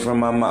came from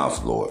my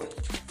mouth, Lord.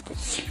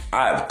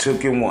 I have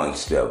taken one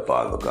step,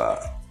 Father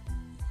God.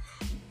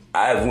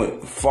 I have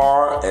went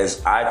far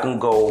as I can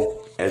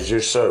go as your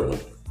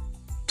servant,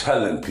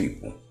 telling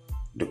people,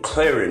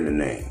 declaring the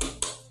name.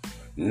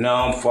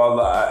 Now,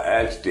 Father,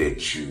 I ask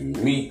that you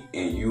meet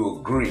and you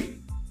agree.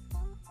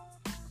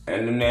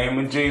 In the name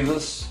of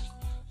Jesus,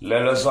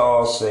 let us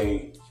all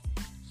say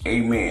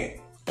amen.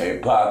 Hey,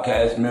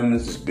 podcast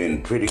members, it's been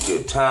a pretty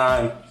good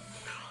time.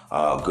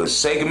 Good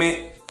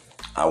segment.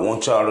 I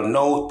want y'all to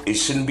know it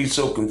shouldn't be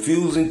so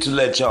confusing to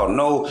let y'all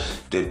know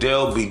that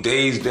there'll be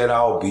days that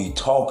I'll be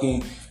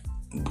talking,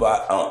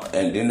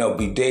 and then there'll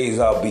be days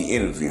I'll be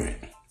interviewing.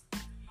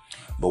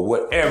 But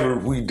whatever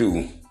we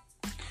do,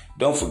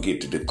 don't forget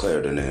to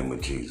declare the name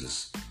of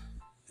Jesus.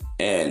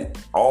 And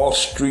all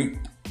street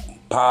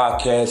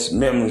podcast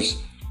members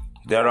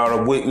that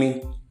are with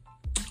me,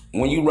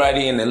 when you write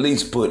in, at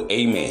least put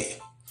amen.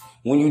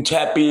 When you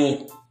tap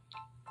in,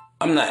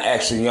 I'm not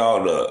asking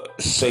y'all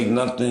to say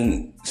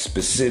nothing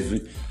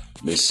specific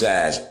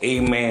besides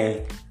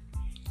amen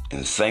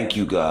and thank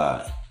you,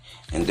 God,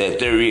 and that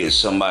there is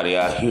somebody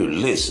out here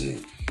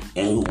listening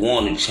and who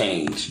want to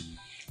change,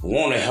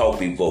 want to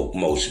help evoke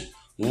motion,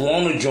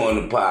 want to join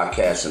the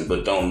podcasting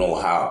but don't know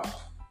how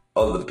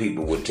other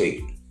people would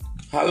take it.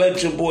 Holla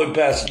at your boy,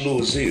 Pastor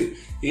Lewis Hill.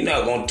 He's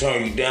not going to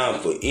turn you down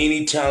for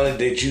any talent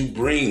that you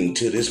bring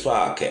to this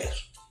podcast.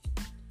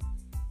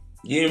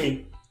 You hear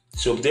me?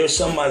 So if there's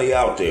somebody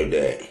out there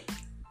that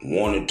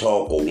want to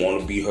talk or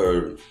want to be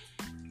heard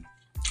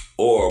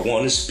or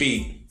want to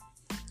speak,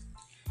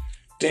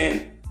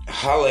 then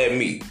holla at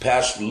me,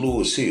 Pastor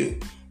Lewis Hill.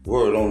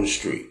 Word on the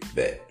street.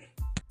 Bet.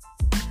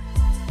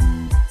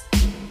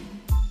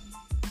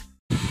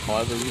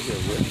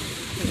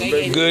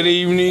 Good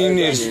evening.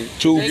 It's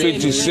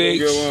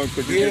 2:56.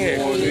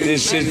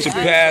 This is the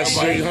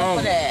pastor.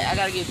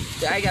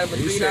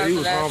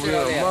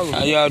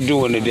 How y'all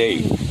doing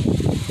today?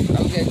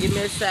 Give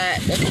me a shot.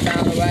 That's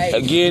down right.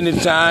 Again, the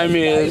time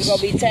is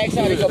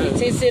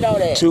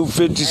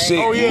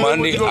 2:56,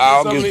 Monday,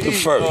 August the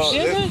 1st.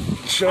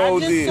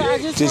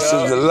 This is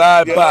the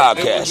live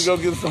podcast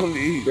of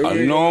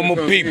normal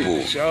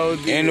people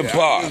in the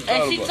park.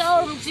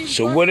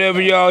 So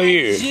whatever y'all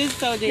hear, just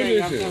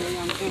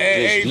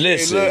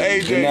listen.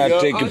 Do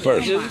not take it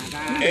personal.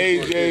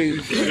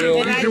 AJ,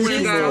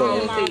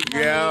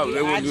 yeah,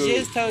 that was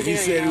good. He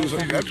said he was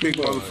that big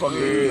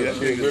motherfucker. That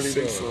big really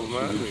sick,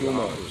 man.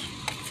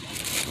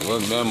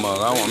 Look that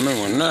mother, I want me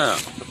one now.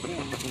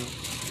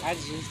 I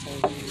just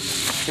told you.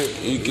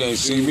 You can't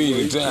see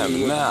me the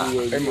time now.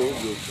 Hey,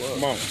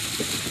 Mom.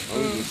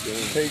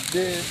 Take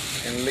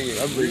this and leave.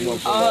 That big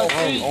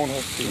motherfucker on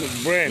her feet.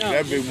 Brand,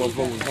 that big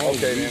motherfucker.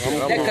 Okay,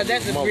 then. Because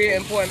that's a real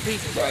important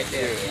piece right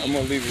there. I'm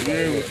going to leave it right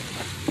there.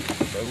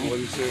 That's what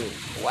he said.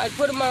 Why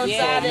put them on the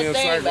side of the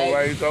thing, baby?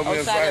 Right? He told me on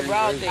the side of the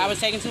raw thing. I was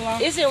taking too long?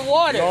 It's in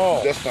water.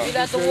 No, that's not. You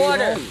got the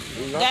water.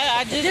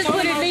 I just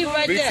put it leave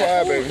right Be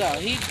there. quiet, baby.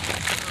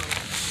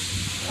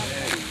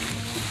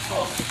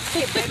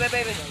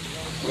 Baby.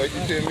 Like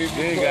you tell me,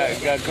 they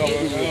got a couple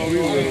people that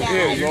agree with him.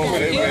 Yeah,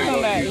 He'll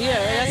come back. Yeah,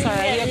 that's all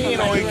right. He'll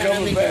come back. He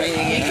coming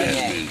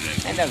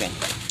back. That's okay.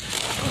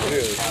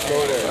 Yeah,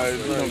 go there.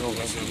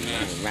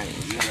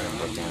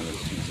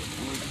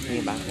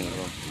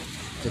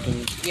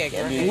 Yeah,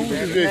 girl. Who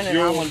is this, I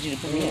yo? wanted you to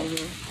put me in.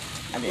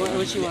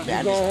 What you want?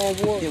 You going home,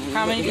 boy?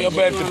 How many? Up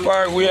at the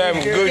park, we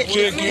having good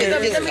chicken.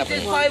 Let me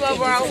just play my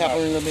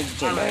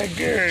bro. Man,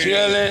 Gary.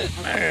 Chilling.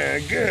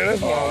 Man, Gary, that's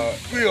my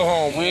real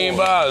home. We ain't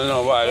bothering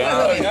nobody.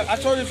 I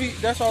told you if he,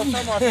 that's all I'm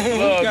talking about. What you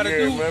Love gotta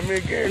Gary, do. man. Me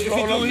and Gary If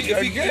going up.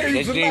 he Gary,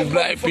 If these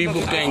black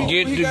people can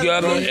get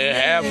together and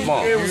have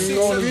fun. Gary was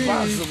going to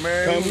boxer,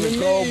 man. He was a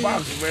cold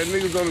boxer, man.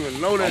 Niggas don't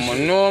even know that On a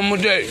shit. normal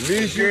day.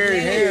 These Gary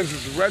hands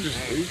is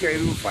registered. He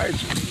can't even fight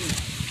you.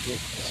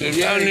 So if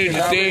y'all need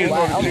to think,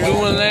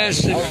 doing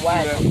last thing,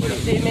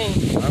 See me?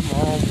 I'm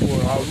home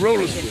for our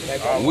rollers.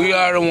 we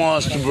are the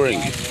ones to bring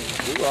it.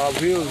 We all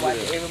bills Watch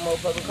there. every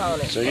motherfucking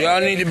corner. So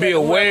y'all need to be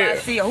aware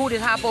See who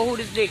this hopper, who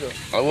this digger.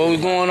 of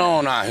what's going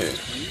on out here.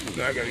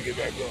 I gotta get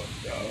back up.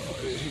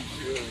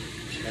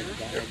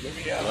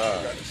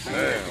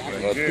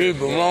 But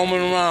people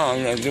roaming around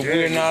as if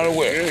we're not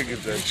aware. Gary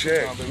get that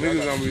check.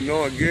 Niggas gonna be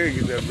knowing Gary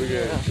get that big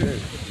ass check.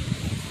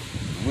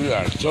 We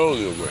are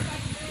totally aware.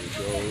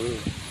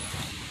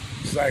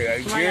 It's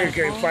like Gary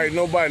can't fight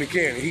nobody,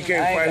 can he? He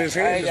can't fight his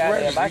hands. It's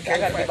registered. He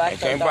can't fight.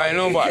 Can't fight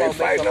nobody. Can't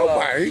fight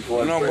nobody. He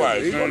going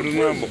Nobody. He Can't going do to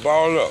nothing but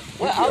ball up.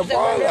 Well, I was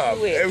ball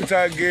up. with. Every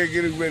time Gary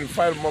get ready to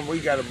fight him, he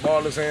got to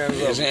ball his hands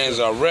up. His hands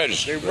are They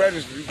registered.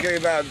 registered. You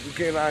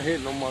cannot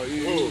hit no more.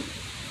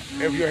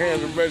 If your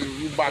hands are registered,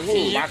 you box.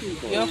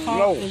 Your phone?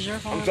 No, Is your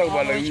phone I'm talking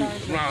about like always you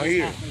charged? around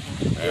here.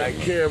 Like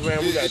caravan,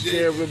 we got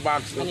caravan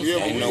boxes.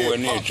 Ain't nowhere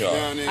near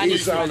y'all.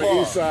 East side,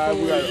 the east side,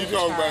 we got. You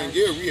talking about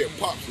Gary? We had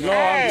pops. No,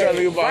 I'm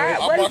telling you about. Right, I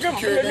what bought is the them?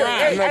 carrot. I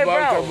know, but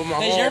I'm talking about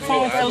my Is your homeboy.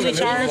 phone I tell fully him,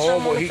 charged? my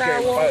homeboy, he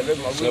can't fight. That's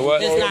my Say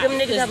what? It's not. Them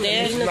niggas It's having a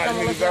dead. meeting or Knock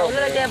something on the niggas sidewalk. out.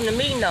 Look like they having a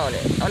meeting on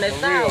it, on that Real,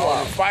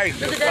 sidewalk. fight.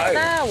 Look at that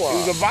sidewalk. He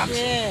was a boxer.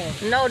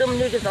 Yeah. No, them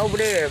niggas over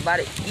there,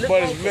 buddy. Look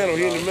But like it's mental.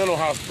 He in the mental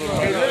hospital.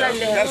 They look like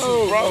that. That's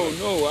his brother.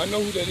 No, I know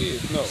who that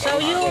is. No. So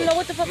you don't know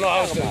what the fuck No, you're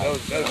I'm talking about.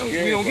 saying that's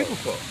Gary. We don't give a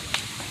fuck.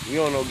 You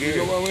don't know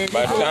Gary.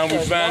 By the time we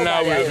find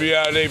out, we'll be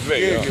out of their face.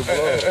 Gary y'all. get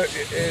blood.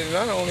 And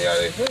not only are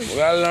they face, We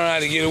gotta learn how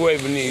to get away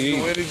from these.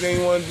 Do anything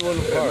you want to do in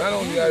the not park.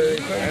 only are they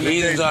face.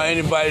 These are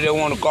anybody that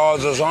want to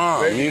cause us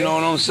harm. You know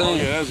what I'm saying?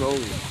 Yeah, that's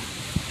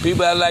over.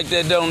 People that like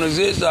that don't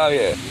exist out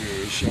here.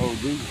 Yeah, sure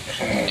do.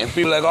 And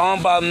people like, I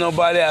don't bother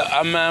nobody,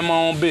 I mind my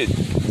own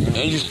business.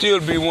 And you still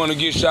be one to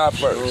get shot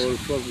first. the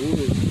fuck we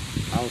was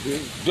out here.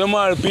 Them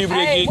are the people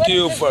that Hey, get what is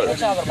killed this first. nigga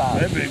talking about?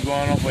 That been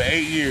going on for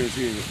 8 years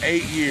here.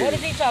 8 years. What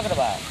is he talking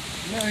about?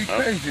 Man, he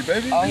crazy,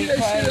 baby. Oh, Leave he that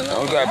shit crazy.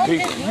 alone. I got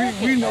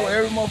people. We know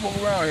every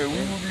motherfucker around here. We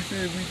would be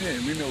saying we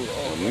didn't. We know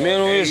all.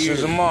 Mental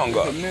issues among The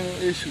us.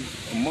 mental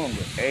issues among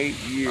us. 8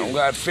 years. I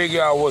gotta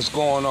figure out what's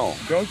going on.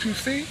 Don't you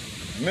see?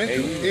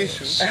 Mental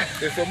issues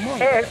is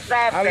among us.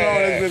 Stop How long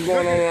has been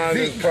going on around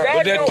this park?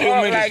 But that don't tell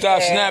me work to like stop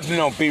that. snapping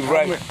on people, How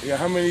right? many- Yeah,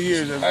 how many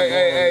years has it been Hey,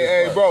 going on hey,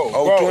 hey, this bro.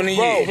 Oh, bro, 20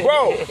 years.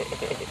 Bro,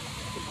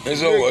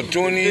 It's over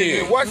 20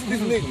 years. Watch this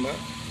nigga, man.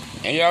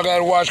 And y'all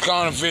gotta watch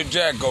Counterfeit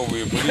Jack over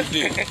here, but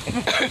he did.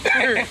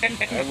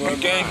 You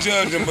can't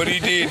judge him, but he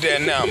did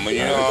that now, man. You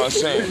know what I'm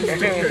saying?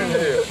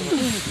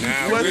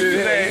 What's his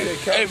name?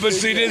 Hey, but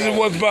see, this is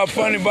what's about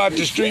funny about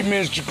the street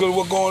ministry, because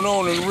what's going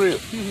on is real.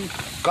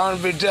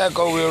 Counterfeit Jack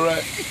over here,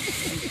 right?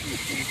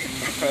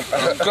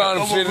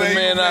 Counterfeiting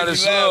man out of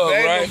slug,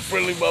 right?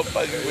 Friendly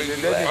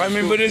motherfucker. I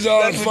mean, but it's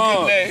all That's a fun.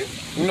 good name.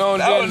 You know what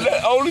That I'm was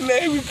saying? the only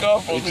name we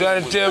come from. You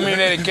trying to tell me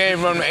that it came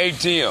from the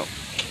ATM.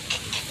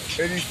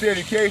 And he said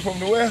he came from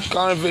the west.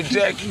 Counterfeit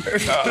Jack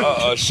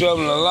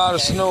shoveling a lot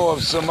of snow up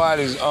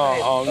somebody's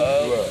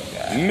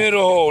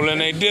middle hole,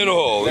 and they did a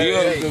hole. You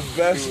know? That's the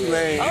best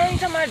name. Oh, you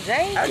talking about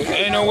James?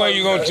 Ain't no way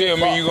you gonna tell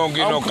me you gonna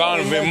get no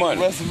counterfeit The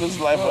money rest of his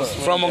life, I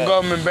swear from to a God.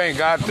 government bank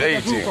out the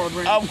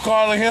ATM. I'm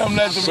calling him.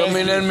 That's the So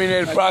rest. that mean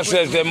they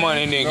processed that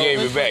money and then gave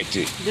it back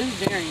to you. This is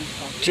Darian's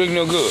phone. Trick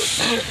no good.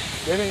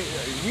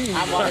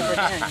 I bought it for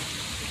Darian.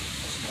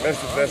 That's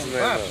the best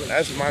name.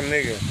 That's my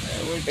nigga.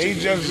 He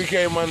just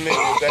became my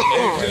nigga. That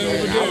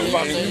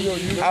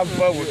nigga. I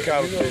fuck with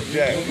Counterfeit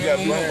Jack. You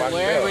gotta know my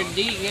Wherever girl.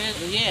 D,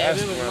 yeah.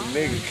 That's It was my wrong.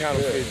 nigga,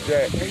 Counterfeit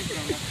Jack.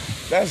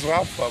 That's what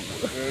I fuck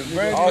with.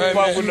 I don't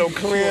fuck with no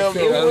Clem.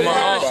 That's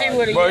my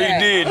uncle. Bro, you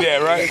did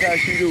that, right? That's how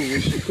she do.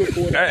 When she cook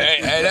for Hey,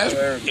 that's,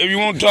 if you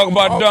want to talk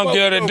about Dunk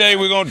the other day,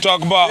 we're going to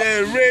talk about Yeah,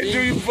 Red,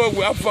 do you fuck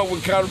with? I fuck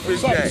with Counterfeit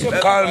Jack.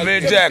 That's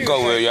Counterfeit Jack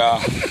over here, y'all.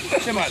 my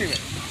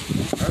nigga.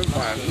 I don't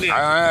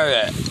have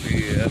that.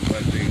 Yeah, that's my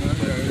nigga.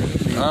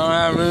 I don't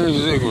have any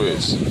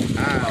cigarettes.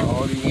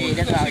 Yeah,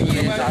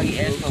 that's all he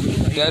asked for.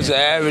 That's the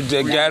average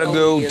that gotta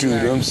go to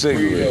them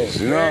cigarettes,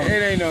 you know? It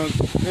ain't no.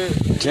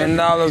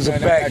 $10 a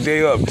pack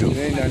they up to. It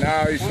ain't no.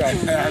 Now he's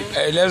talking.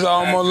 Hey, that's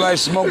almost like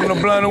smoking a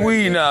blunt of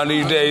weed now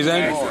these days,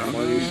 ain't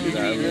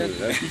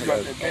it?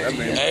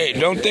 Hey,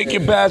 don't think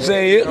your past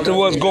ain't hip to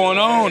what's going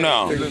on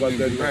now.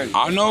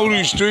 I know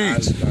these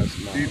streets.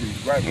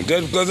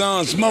 Just because I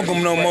don't smoke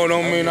them no more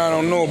don't mean I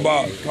don't know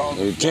about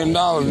 $10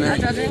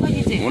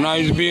 now. When I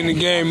used to be in the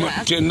game,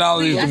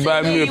 $10 used to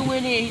buy me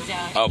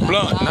a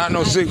blunt, not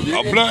no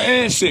cigarette, a blunt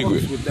and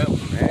cigarette.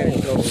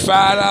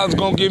 $5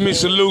 gonna give me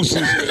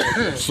solutions.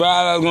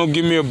 $5 gonna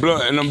give me a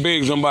blunt, and I'm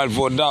big somebody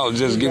for $1.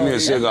 Just give me a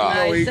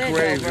cigar.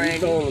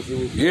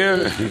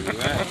 Yeah.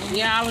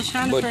 Yeah, I was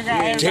trying to But figure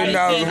out.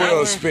 $10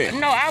 well spent.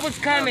 No, I was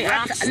coming.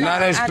 Now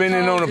they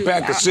spending on a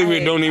pack of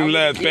cigarettes don't even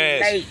last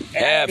past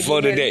half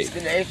for the day.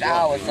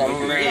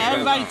 Yeah,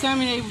 everybody tell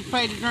me they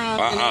play the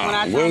drums. And then when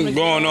I tell What's them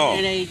going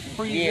on? they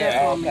freeze Yeah,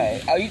 up on me.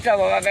 okay. Oh, you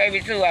talking about my baby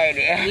too, ain't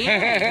it?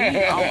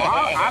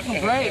 Yeah, I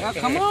can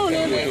play. Come on,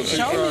 then.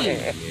 Show me.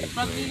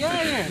 Fuck you got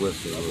here.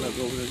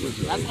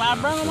 That's why I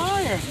bring them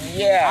on here.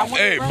 Yeah.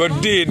 Hey, but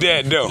it did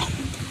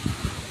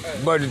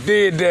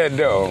that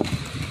though.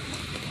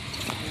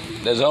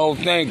 That's the whole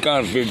thing,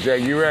 counterfeit,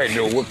 Jack. You're right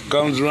though. What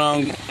comes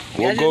around,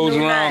 what goes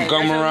around,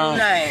 come around.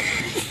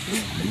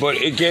 But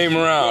it came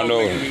around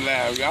though.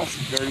 Y'all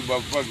some dirty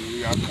motherfuckers.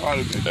 Y'all call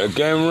it that. It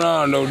came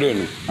around though,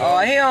 didn't it? Oh,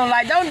 he don't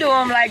like, don't do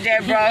him like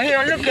that, bro. He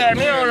don't look at him,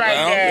 he don't like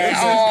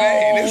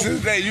that. This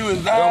is that. You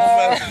was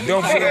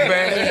Don't feel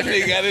bad.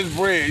 He got his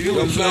bread. You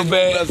Don't was feel not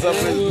bad. mess up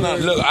his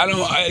nuts. Look,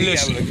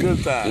 listen. Having a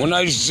good time. When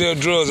I used to sell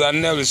drugs, I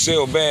never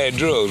sell bad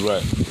drugs,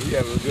 right?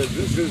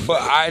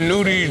 But I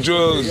knew these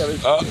drugs.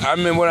 I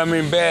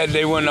mean bad.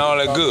 They wasn't all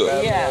that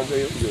good.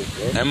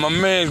 Yeah. And my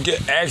man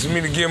asked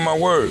me to give my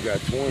word.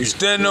 You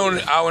stand on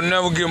it, I would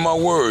never give my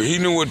word. He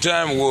knew what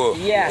time it was.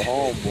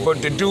 Yeah.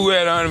 But the dude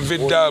had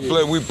 $150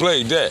 play. We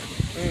played that.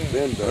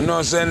 You know what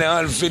I'm saying?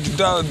 That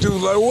 $150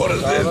 dude like, what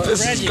is this?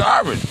 This is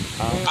garbage.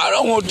 I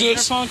don't want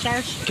this.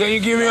 Can you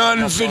give me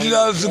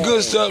 $150 of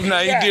good stuff? Now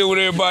he deal with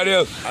everybody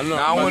else.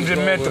 Now I went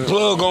and met the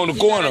plug on the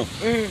corner.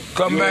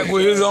 Come back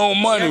with his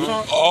own money, a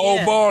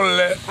whole ball of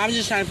that, I'm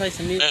just trying to play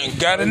some music. and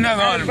got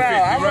another $150. Bro,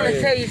 I want to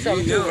Right? tell you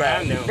something, too,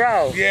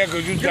 bro. Yeah,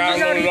 because you know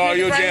downloaded these all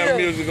your niggas damn right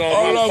music on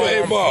All my over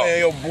phone. A-ball. Playing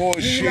your You know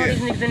bullshit. these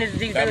niggas in this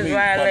deep Got ride me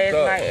last fucked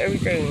up. night,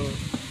 everything.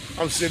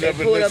 I'm sitting They up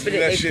and pulled up listening in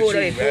to that they shit pulled you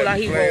up,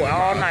 he rode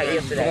all night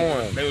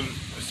yesterday.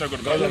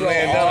 Because I'm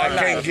laying down, I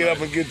can't get up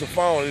and get the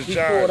phone. It's He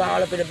pulled charged.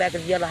 all up in the back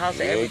of the yellow house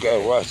and Yeah, you everything.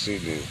 gotta watch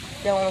CD.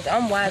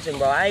 I'm watching,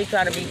 bro. I ain't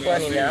trying to be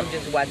funny now. I'm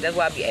just watching. That's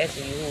why I be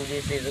asking you who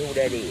this is and who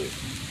that is.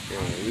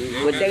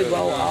 But they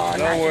roll all night.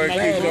 Don't worry,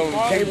 keep doing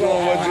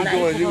what you're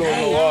doing. You're going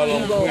to know all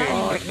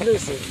of them.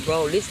 Listen,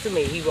 bro, listen to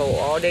me. He rode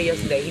all day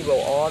yesterday. He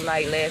rode all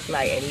night last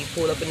night, and he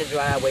pulled up in the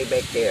driveway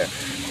back there.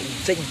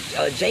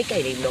 Jake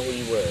ain't even know who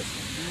he was.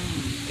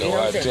 So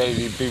I tell you,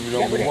 these people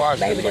don't be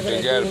watching, but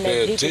they gotta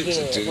pay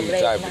attention to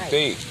these type of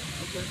things.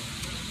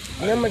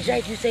 Remember,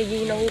 Jake, you said you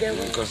didn't know who that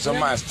was? Because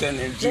somebody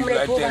standing in the Jeep Remember they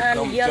like pulled that behind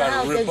come the yellow try to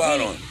house, rip that out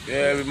Jeep? on you. Yeah,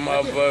 every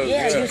motherfucker.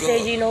 Yeah, you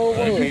said you know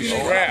who it was. Be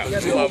strapped.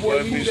 This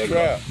motherfucker be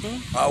strapped.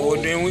 Oh,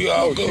 well, then we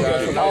all go. Oh,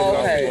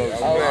 okay.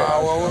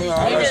 Oh, well, we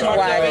all He just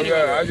watched it.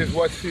 I just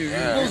watch TV.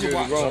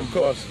 Supposed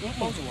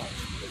to watch.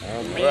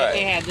 Right.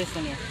 They had this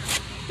in there.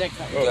 That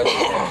cut.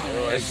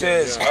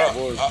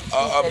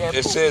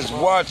 It says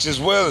watch as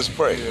well as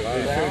pray. You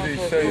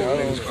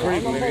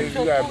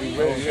gotta be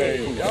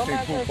ready. You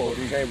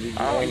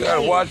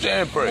gotta watch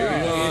and pray.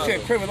 He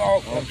said pray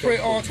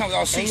all times, all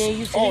And cease. then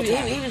you see,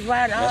 he was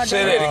riding all day.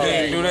 Say that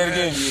again. Do that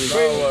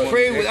again.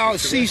 Pray without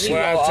ceasing. You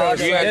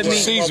have to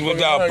cease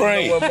without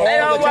praying. It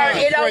don't work.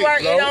 It don't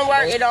work. It don't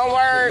work. It don't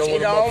work. It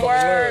don't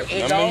work.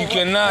 It I don't mean, you work.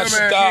 cannot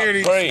stop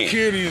praying.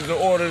 Security is the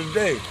order of the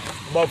day.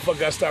 Motherfucker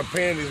gotta start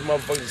paying these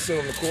motherfuckers to sit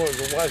on the corners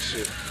and watch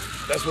shit.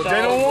 That's what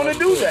They don't want to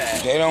do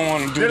that. They don't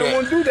want to They do don't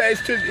want that. to do that.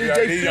 It's just, they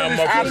these feel young this.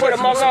 I put a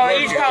motherfucker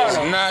on each corner. It's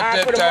not I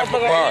that put a type of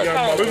motherfucker on party. each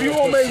corner. If you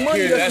want to make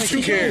money, That's that's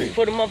security.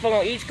 Put a motherfucker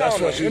on each That's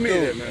corner. what you do.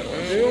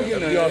 They don't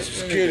get You on some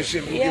security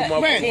shit, you Yeah, give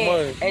motherfuckers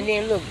money. and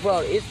then look, bro,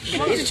 it's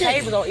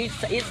tables on each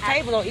No,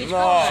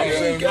 I'm corner.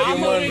 saying give your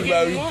money, you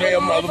pay a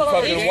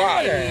motherfucker to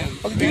watch. You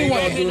ain't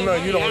gonna do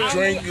nothing. You don't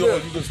drink, you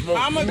can smoke.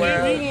 I'm going to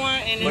give you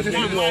one and But it's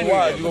then you not gonna mine.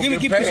 watch. You Give gonna me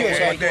get $50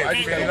 paid a day.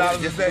 I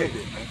just $50 a day.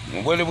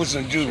 What it was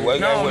some juice? Why you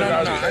No, got no, what no,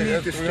 it no. was? I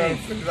need this thing.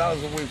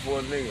 $50 a week for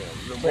a nigga.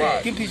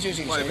 Watch. Give piece of your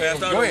shit. Go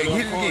ahead,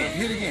 hit it again.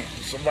 Hit it again.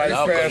 Somebody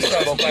Y'all passed better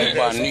out smoke like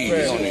by that. knee. You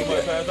don't need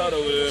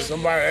that.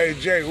 Somebody, hey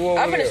Jake, who I'm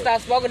over gonna there? stop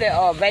smoking that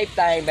vape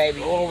thing, baby.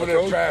 Who over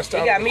there passed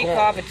out You got in me the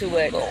corner? coughing too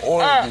much. Orange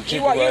and You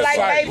chicken like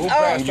rice. vapes? Who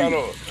passed out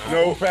on?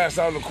 No, who passed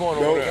out in the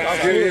corner No, over there? I'll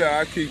get it.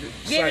 I'll keep it.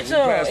 Give it to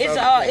Who him. passed It's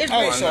out? it's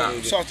Oh,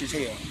 salty as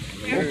hell.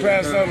 Who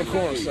passed out in the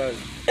corner, son?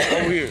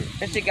 Over here.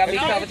 That shit got me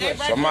coughing too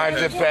much. Somebody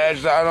just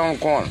passed out on the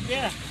corner.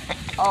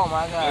 Oh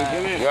my god.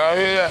 Y'all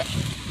hear that?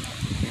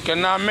 You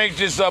cannot make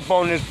this up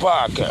on this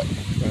podcast.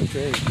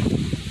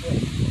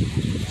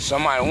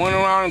 Somebody went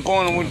around the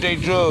corner with their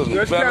drugs and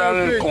Let's fell out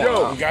in the counterfeit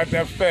corner. We got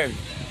that fatty.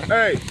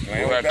 Hey,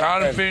 We got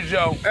counterfeit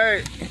Joe.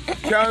 hey,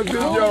 counterfeit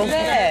Who's Joe.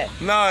 that?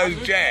 No,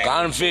 it's Jack.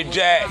 Counterfeit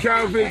Jack.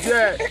 Counterfeit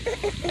Jack.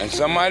 And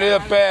somebody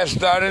else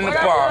passed out in the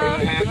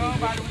park.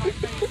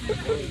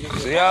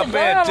 So y'all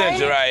pay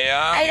attention right here,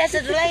 huh? Hey, that's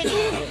a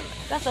lady.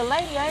 That's a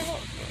lady, ain't it?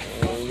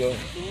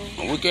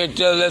 We can't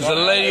tell that's a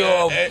lady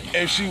or...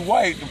 If she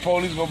white, the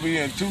police gonna be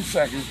here in 2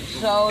 seconds.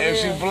 So If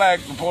she black,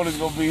 the police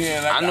gonna be here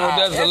in like I know an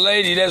hour. that's a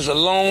lady. That's a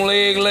long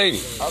leg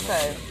lady.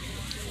 Okay.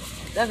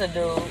 That's a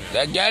dude.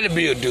 That got to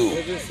be a dude.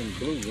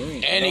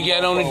 And he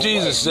got on the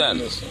Jesus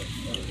sandals.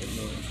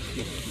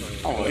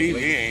 Oh, he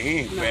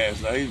ain't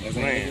fast though. He's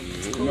playing.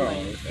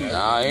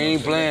 Nah, he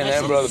ain't playing.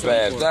 That brother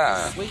passed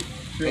out.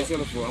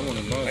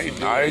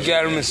 I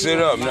got him to sit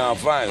up now,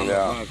 finally. Hey,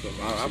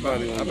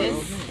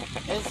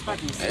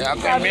 I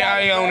can't be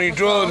out here on these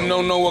drugs and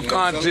don't know what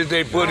content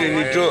they put in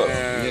these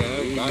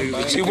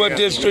drugs. See what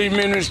this street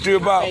ministry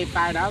about?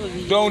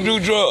 Don't do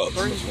drugs.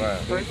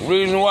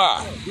 Reason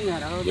why?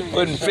 They're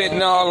putting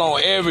fentanyl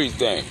on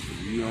everything.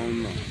 You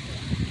don't know.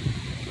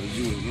 Because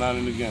you was not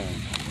in the game.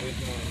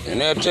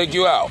 And they'll take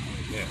you out.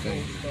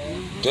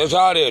 That's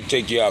how they'll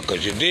take you out,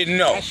 because you didn't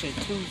know.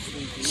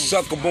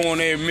 Sucker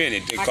born every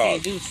minute, they call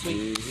it.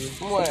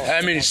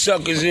 How many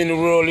suckers in the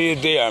world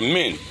is there?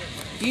 Many.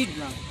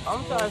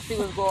 I'm trying to see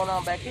what's going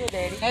on back here,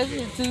 Daddy. That's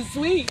just too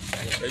sweet.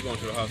 They going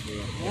to the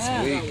hospital.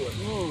 Yeah.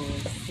 Ooh,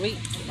 sweet.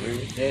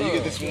 Yeah, you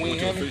get this from Wing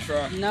Fish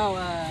Fry? No,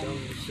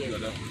 You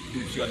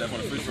got that from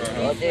the fish fry,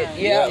 huh?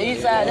 Yeah,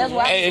 Eastside, that's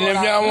why. Hey, and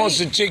if y'all want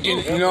some chicken,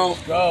 you know,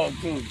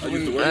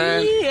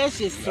 man, that's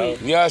just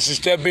sweet. y'all should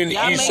step in the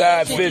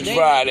Eastside Fish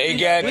Fry. They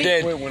got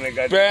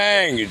that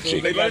banging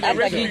chicken. I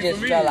think he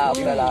just fell out.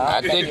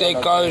 I think they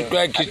call it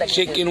cracker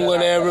chicken,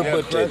 whatever,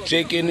 but the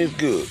chicken is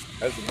good.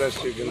 That's the best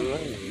chicken in the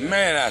land.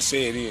 Man, I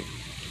say it is.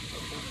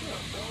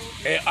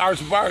 And Arch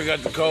Bar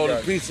got the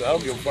coldest pizza. I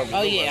don't give a fuck.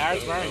 Oh, yeah,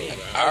 ours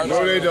burn.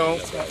 No, they don't.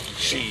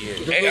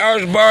 Hey,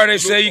 Arch Bar, they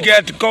say you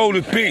got the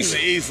coldest It's pizza.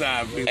 the East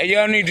Side pizza. Hey,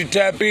 y'all need to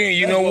tap in.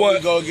 You know We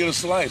what? go get a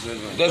slice.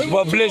 Isn't it? That's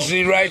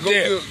publicity right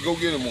there. Go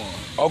get him one.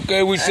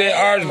 Okay, we say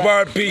Arch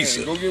Bar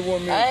Pizza. Go get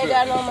one. I ain't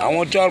got no money. I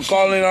want y'all to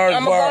call in Arch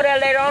I'm gonna go Bar there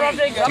later on. I'm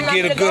to not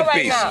get a gonna go good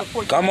right now.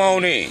 pizza. Come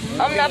on in.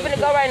 I'm not gonna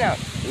go right now.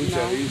 We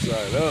tell the East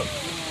Side up.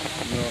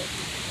 You know.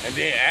 And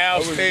then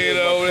Al stayed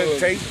over there.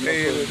 Tate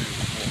stayed.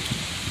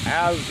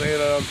 Al stayed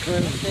over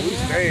there. We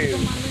stayed.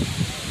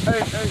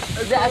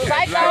 The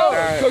Psycho.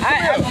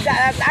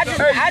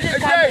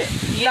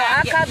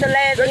 I caught the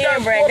last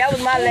end brand. That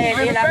was my last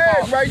end I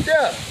caught. Right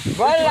there.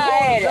 Brother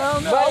had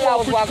it. Brother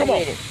was walking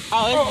with it.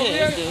 Oh, it's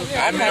good. It's good.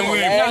 I mean,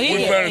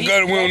 we better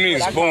go. We don't need a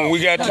spoon. We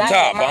got the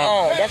top,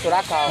 huh? That's what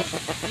I call.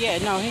 Yeah,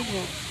 no, he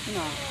good.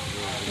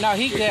 No,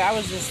 he good. I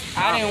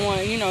didn't want,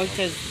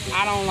 because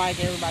I don't like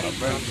everybody.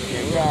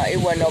 No, it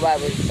wasn't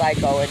nobody but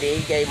Psycho, and then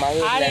he gave my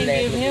husband I that didn't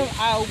last give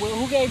one. him,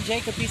 who gave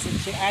Jake a piece of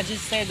chicken? I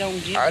just said don't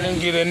give I him.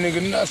 didn't get that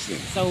nigga nothing.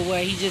 So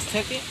he just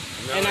took it?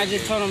 And I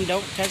just told him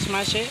don't touch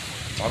my shit?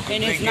 Uncle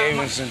And Dick it's not gave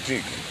my- him some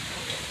chicken.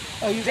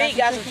 Oh, you Zeke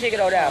got some chicken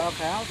over there. Oh,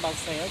 okay, I was about to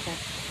say, okay.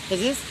 Because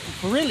this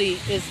really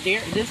is,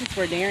 this is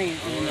for Darian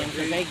and them,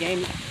 because they gave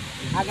me,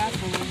 I got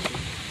some.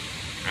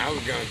 I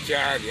was gonna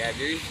charge you. I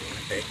do.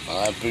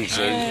 I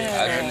appreciate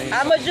it.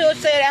 How much you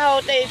say that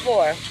whole thing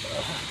for?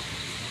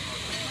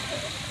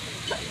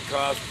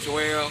 Cost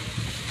 12.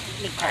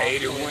 I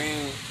ate a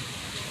wing.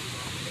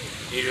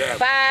 11.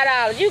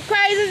 $5. You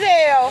crazy as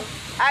hell.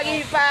 I give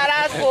you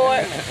 $5 for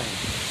it.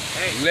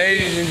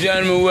 Ladies and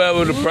gentlemen,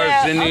 whoever the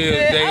person I'm is,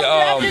 good. they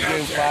I'm good.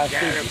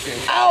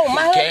 Oh,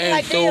 my husband came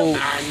like through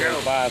this.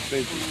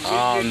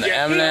 I know. the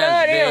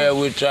ambulance there.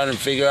 We're trying to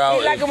figure out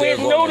He like if him with they're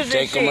his going noodles to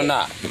and take them or shit.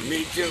 not.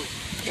 Me too.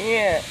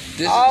 Yeah.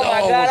 This Oh is my all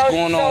God, what's I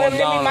going told on him, let me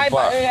down the mic-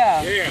 park.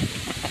 Yeah. Yeah.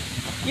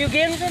 You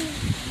getting some?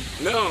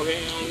 No, hell no.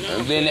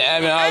 And then the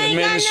Abbott I House ain't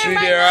got Ministry,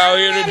 nothing they're right out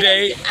now. here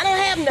today. I don't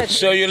have nothing.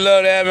 Show your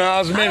love to Abbott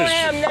House I don't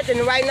have Ministry.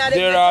 nothing right now.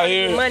 They're out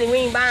here money. We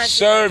ain't buying shit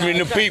serving right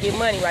now. the We're trying to people. Get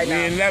money right now.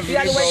 We ain't never You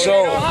gotta wait So,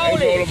 till they don't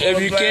hold it. If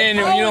you can,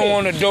 if you don't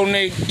want to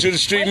donate to the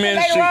street Wait till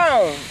ministry, later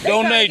on. They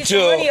trying donate get some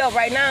money to up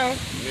right now. Me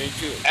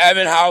too.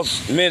 Abbott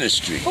House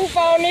Ministry. Who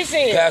phone this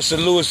is? Pastor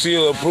Lewis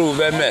Hill approved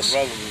that message.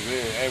 Brother was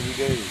there every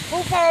day.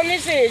 Who phone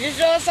this is? This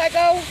your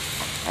Psycho?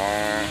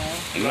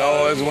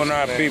 No, it's one of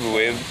our people,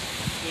 baby.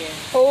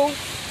 Who?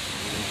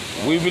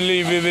 We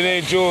believe if it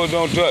ain't yours,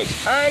 don't touch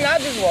it. I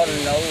just want to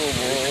know.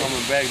 Boy.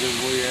 Coming back this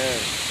way you had.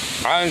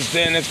 I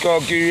understand that's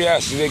called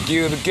curiosity. They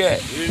killed the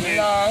cat.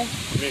 No.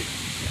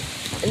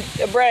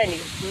 Brandy,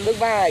 look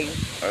behind you.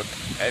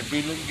 Hey,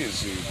 B, look at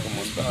this here. Come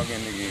on, dog that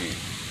nigga in.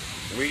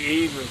 We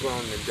even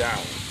from the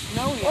dollar.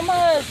 No, Where my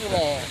husband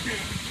at?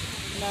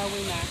 no,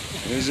 we not.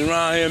 He's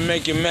around here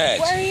making match.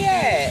 Where he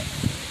at?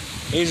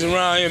 He's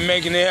around here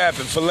making it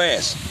happen for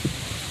Lance.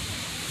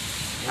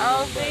 I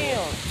don't see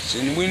him.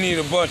 See, we need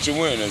a bunch of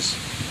winners.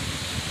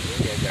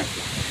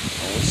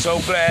 And we're so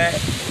glad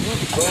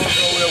going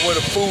over there where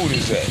the food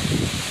is at.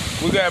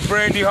 We got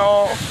Brandy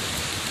Hall.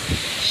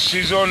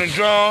 She's on the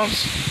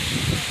drums.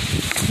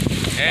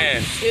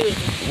 And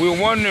we're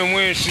wondering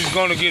when she's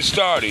gonna get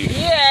started.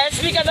 Yes,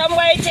 because I'm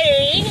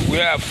waiting. We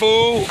have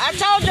food. I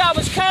told you I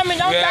was coming.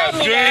 Don't We tell have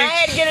me that. I drinks.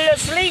 had to get a little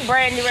sleep,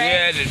 Brandy. She Right?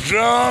 had the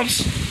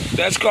drums.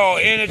 That's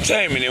called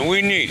entertainment, and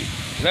we need it.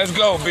 Let's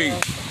go, B.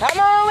 Come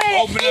on with it.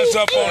 Open us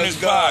up on this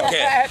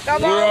podcast.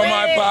 Come We're on with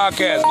my it.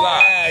 podcast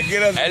live.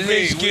 Get us At a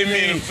least beat. give We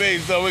me need a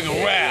face so we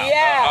can rap.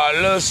 Yeah. a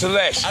little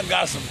selection. I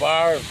got some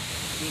bars.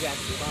 You got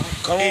some bars.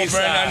 Come on, East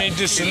Brandon, I side. need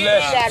this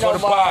selection for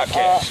the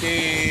podcast.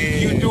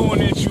 You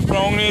doing it, you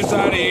brought this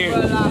out of here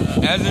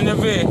as an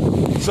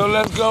event. So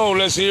let's go,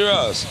 let's hear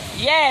us.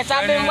 Yes,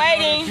 I've been And I know that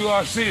waiting. You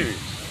are serious.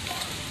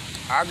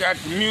 I got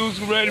the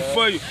music ready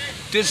for you.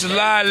 This is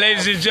live,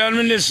 ladies and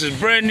gentlemen. This is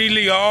Brandy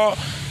Lee Hall.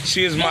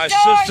 She is my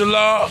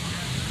sister-in-law.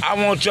 I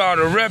want y'all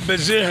to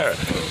represent her.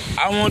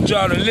 I want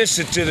y'all to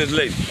listen to this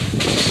lady.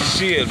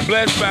 She is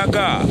blessed by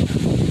God.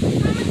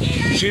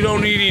 She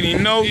don't need any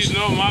notes.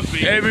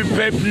 Every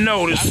paper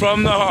note is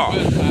from the heart.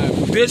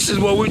 This is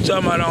what we're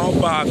talking about on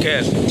our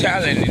podcast,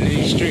 talent in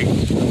these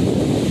streets.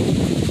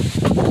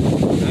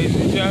 Ladies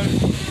and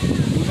gentlemen,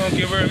 we're going to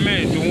give her a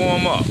minute to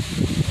warm up.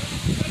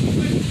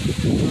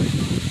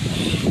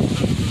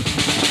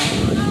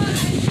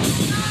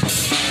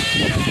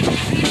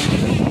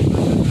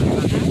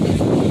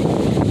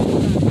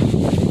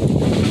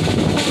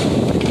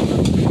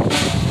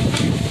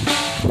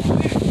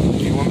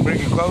 You want to bring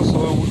it closer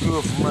or we do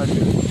it from right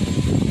there?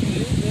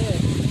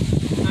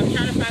 I'm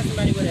trying to find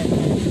somebody with a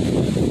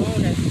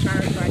phone that's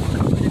charged like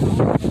put it on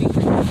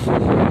speaker.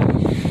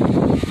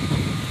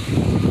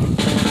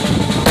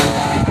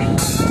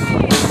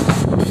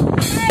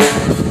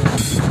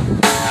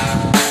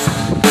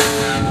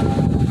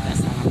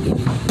 That's all I'm giving you.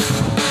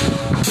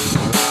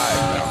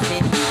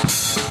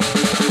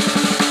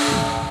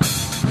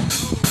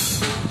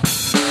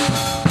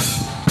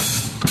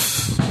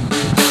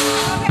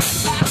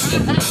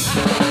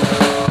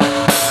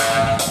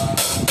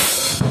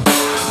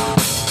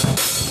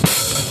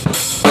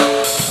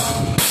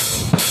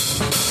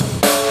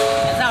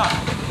 That's all.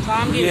 That's all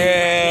I'm giving you.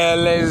 Yeah,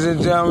 ladies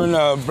and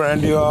gentlemen,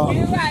 Brandy Hall.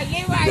 Get right.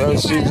 So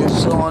she's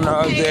just showing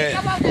us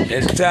that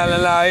there's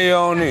talent out here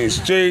on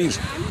these streets.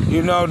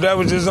 You know, that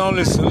was just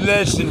only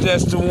selection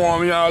just to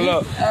warm y'all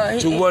up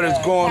to what is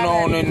going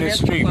on in this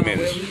street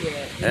ministry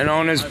and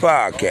on this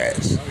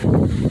podcast.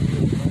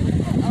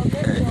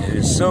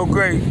 It's so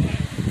great.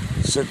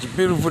 Such a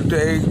beautiful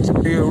day to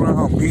be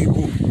around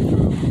people,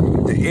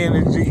 the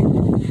energy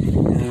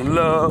and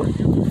love.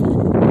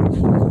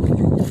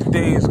 The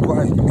day is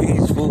quite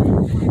peaceful.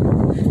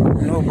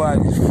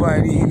 Nobody's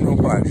fighting,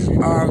 nobody's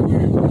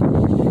arguing.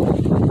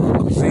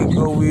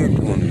 Zinco, we're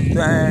doing the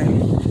thing.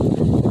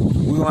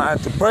 We're gonna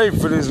have to pray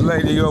for this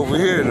lady over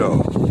here,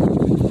 though.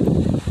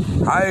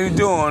 How you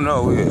doing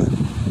over here?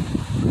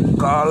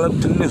 Call up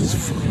to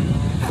Lucifer.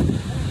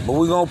 But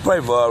we're gonna pray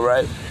for her,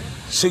 right?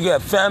 She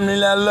got family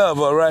that love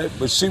her, right?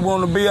 But she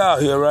wanna be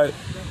out here, right?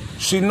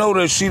 She know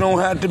that she don't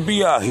have to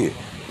be out here.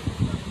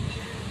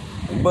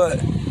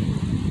 But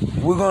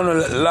we're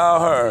gonna allow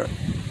her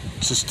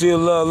to still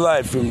love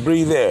life and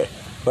breathe air.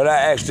 But I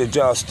ask that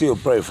y'all still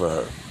pray for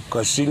her,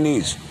 because she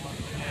needs it.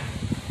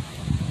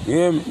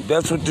 Yeah,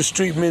 that's what the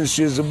street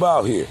ministry is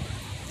about here.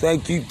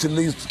 Thank you,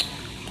 Talisa.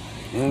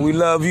 And we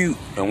love you,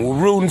 and we're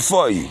rooting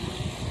for you.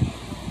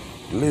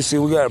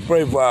 Listen, we gotta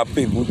pray for our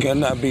people. We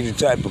cannot be the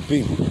type of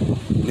people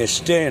that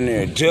stand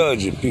there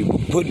judging people,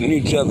 putting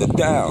each other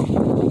down.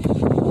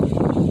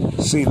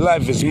 See,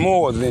 life is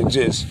more than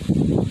just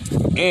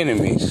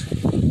enemies.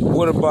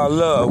 What about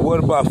love? What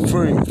about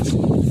friends?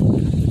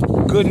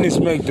 Goodness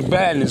make the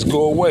badness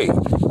go away.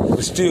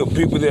 But still,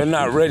 people, they're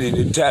not ready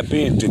to tap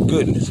into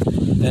goodness.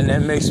 And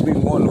that makes me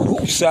wonder,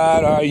 whose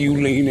side are you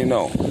leaning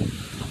on?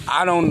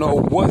 I don't know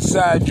what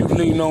side you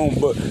lean on,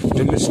 but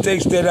the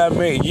mistakes that I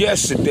made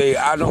yesterday,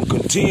 I don't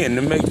continue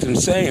to make them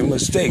same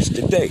mistakes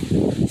today.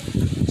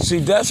 See,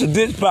 that's what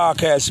this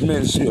podcast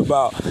ministry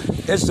about.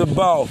 It's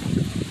about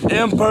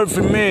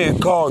imperfect men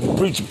called to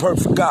preach a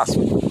perfect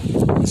gospel.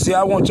 See,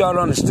 I want y'all to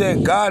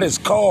understand, God has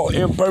called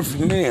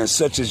imperfect men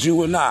such as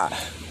you and I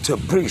to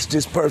preach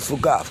this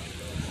perfect gospel.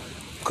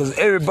 Because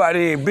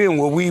everybody ain't been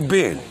where we've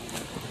been.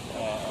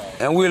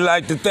 And we'd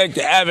like to thank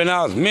the Advent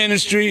House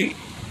Ministry.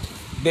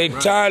 They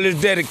tireless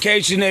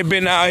dedication. They've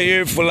been out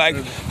here for like,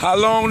 how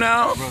long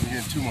now? Brother,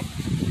 yeah, 2 months.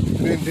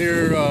 Been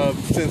here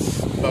since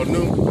about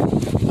noon.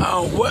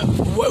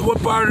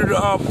 What part of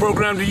the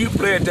program do you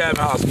play at the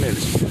Advent House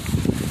Ministry?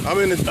 I'm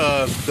in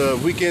the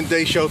weekend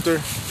day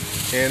shelter,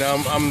 and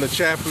I'm the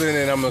chaplain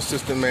and I'm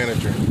assistant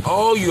manager.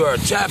 Oh, you are a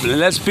chaplain.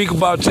 Let's speak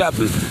about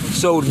chaplain.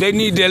 So they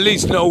need to at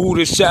least know who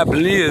this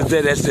chaplain is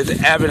that's at the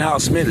Advent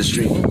House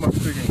Ministry. Who am I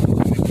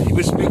speaking? You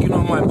were speaking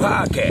on my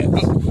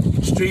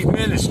podcast, Street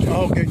Ministry.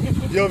 Oh, okay.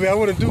 Yo, man, I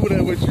want to do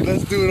that with you.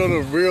 Let's do it on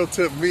a real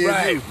tip, me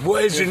Right. and you.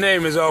 What is your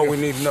name is all we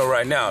need to know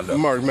right now, though.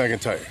 Mark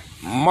McIntyre.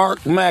 Mark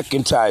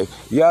McIntyre.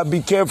 Y'all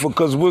be careful,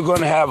 because we're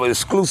going to have an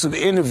exclusive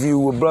interview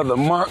with Brother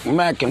Mark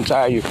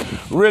McIntyre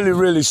really,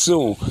 really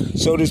soon.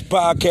 So this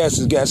podcast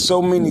has got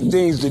so many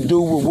things to do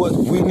with what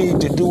we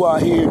need to do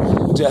out here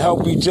to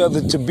help each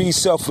other to be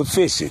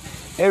self-efficient.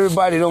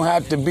 Everybody don't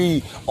have to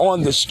be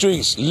on the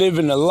streets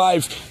living a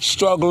life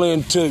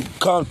struggling to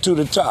come to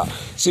the top.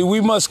 See,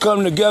 we must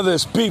come together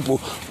as people.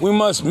 We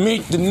must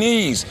meet the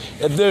needs.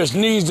 If there's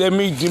needs that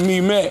need to be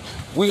met,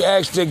 we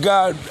ask that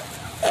God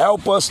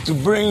help us to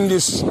bring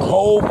this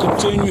whole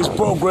continuous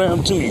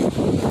program to you,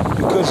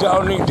 because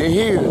y'all need to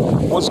hear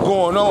what's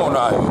going on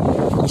out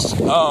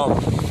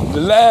here.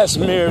 The last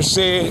mayor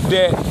said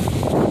that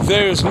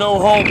there's no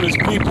homeless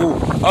people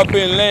up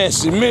in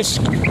Lansing,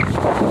 Michigan.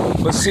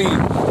 But see,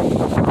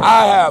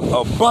 I have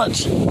a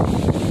bunch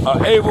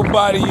of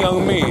able-bodied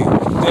young men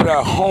that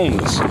are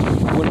homeless,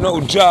 with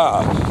no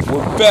job,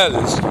 with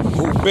fellas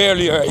who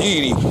barely are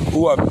eating,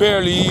 who are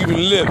barely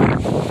even living.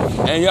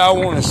 And y'all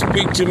want to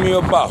speak to me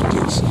about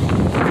this.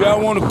 If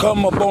y'all want to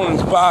come up on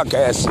this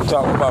podcast and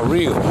talk about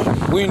real,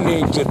 we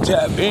need to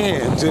tap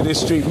into this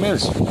street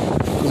ministry.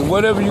 Because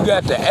whatever you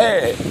got to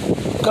add,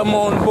 come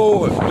on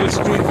board this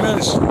street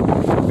ministry.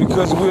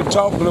 Because we're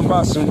talking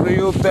about some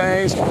real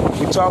things.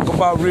 We talk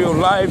about real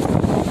life.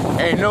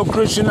 Ain't no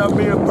Christian up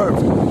here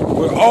perfect.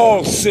 We're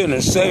all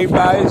sinners saved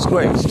by His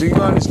grace. Do you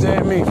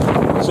understand me?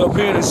 So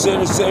being a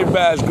sinner saved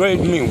by His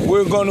grace means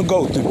we're going to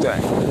go through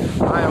things.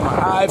 I am an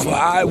eye for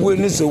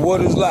eyewitness of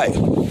what is life.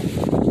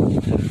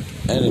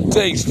 And it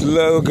takes the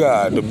love of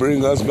God to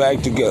bring us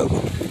back together.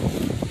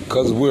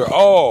 Because we're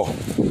all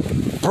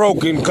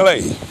broken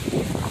clay.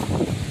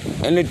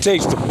 And it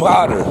takes the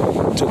potter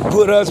to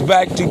put us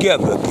back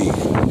together again.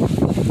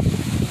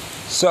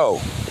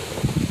 So,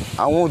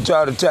 I want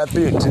y'all to tap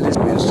into this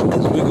ministry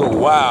because we go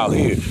wild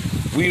here.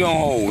 We don't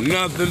hold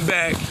nothing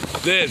back.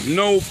 There's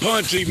no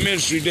country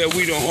ministry that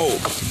we don't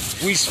hold.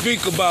 We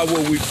speak about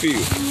what we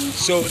feel.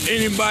 So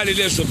anybody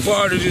that's a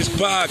part of this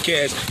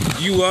podcast,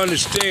 you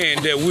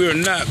understand that we're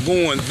not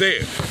going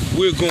there.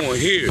 We're going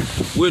here.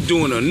 We're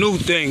doing a new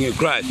thing in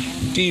Christ.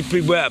 These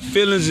people have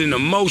feelings and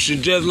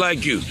emotions just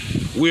like you.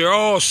 We're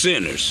all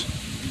sinners.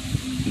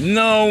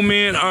 No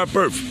men are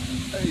perfect.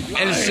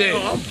 And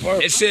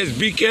it says,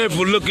 be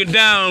careful looking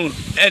down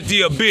at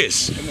the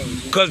abyss,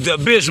 because the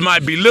abyss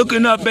might be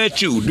looking up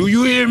at you. Do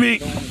you hear me?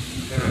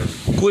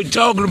 Quit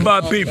talking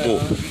about people.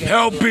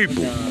 Help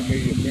people.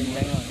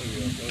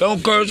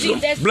 Don't curse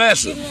them.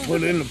 Bless them.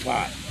 Put it in the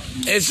pot.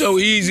 It's so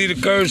easy to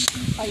curse,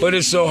 but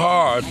it's so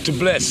hard to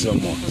bless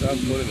someone.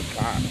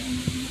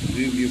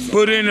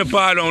 Put it in the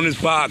pot on this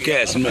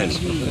podcast, man.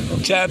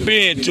 Tap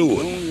into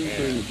it.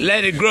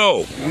 Let it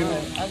grow.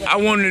 I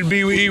wanted to be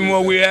even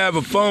when we have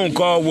a phone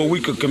call where we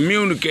could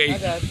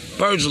communicate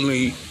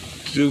personally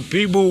to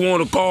people who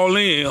want to call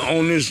in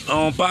on this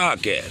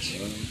podcast.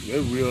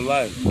 It's real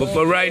life. But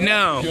for right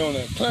now,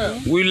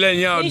 we letting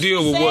y'all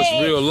deal with what's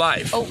real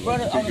life.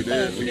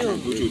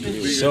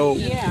 So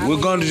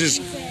we're gonna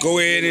just go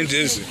ahead and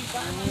just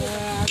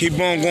keep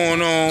on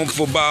going on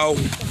for about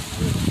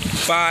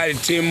 5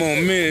 to 10 more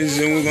minutes,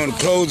 and we're gonna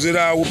close it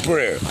out with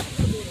prayer.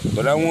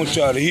 But I want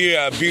y'all to hear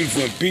how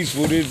beautiful and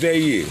peaceful this day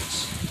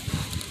is.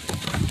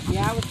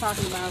 Yeah, I was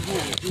talking about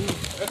him.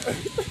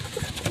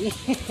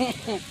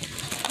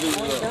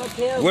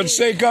 What you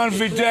say,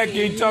 Convict Jack?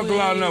 You ain't talking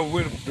loud enough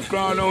with the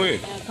crowd on here.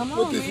 Come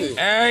on, man.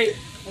 Hey? You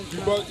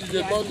just bought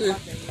this?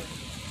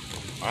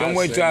 Don't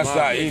wait till I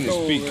start eating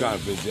and speak,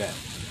 Convict Jack.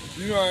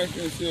 You know I ain't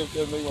finna see if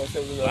they gonna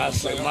say what I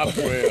say my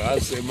prayer. I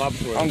say my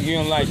prayer. You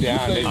don't like that,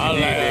 huh?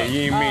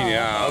 You ain't mean it,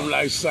 huh? I'm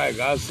like psych.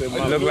 I say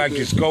my It look like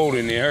it's cold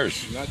and it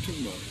hurts. Not too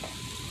much.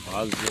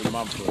 I say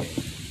my prayer.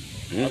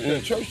 After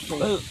church,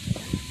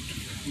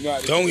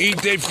 Don't eat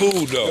their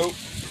food, though.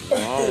 I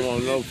don't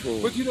want no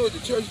food. But you know what the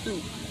church do?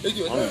 They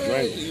do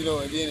it, you know,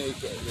 and then they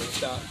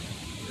stop.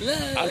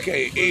 I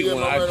can't eat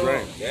when I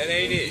drink. That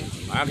ain't it.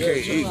 I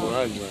can't eat when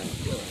I drink.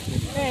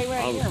 Hey,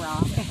 right, you're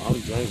wrong. I'm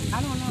drinking.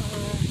 I don't know.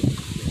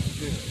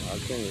 I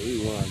can't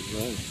eat when I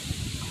drink.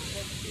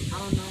 I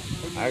don't know.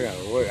 I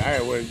gotta wait. I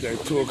gotta wait until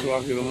 2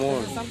 o'clock in the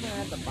morning. Something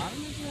at the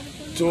bottom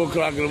of it? 2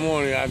 o'clock in the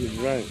morning, I can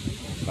drink.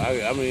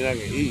 I mean, I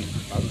can eat.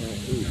 I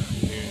can't eat.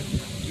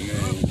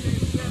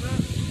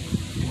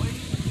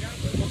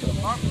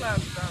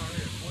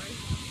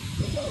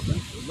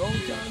 Long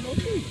time no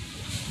see.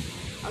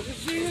 I can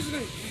see this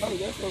thing. Oh,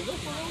 that's a long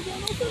time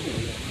no see.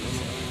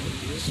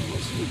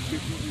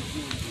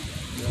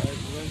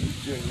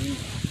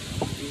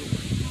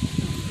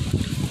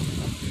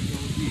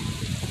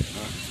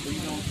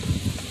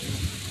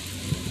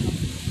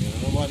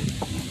 Nobody?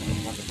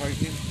 Want the perk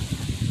in?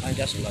 I think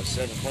that's like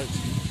 7 perks.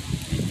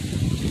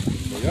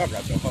 Well, y'all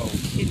got the whole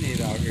kidney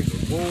out here. The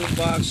boom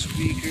box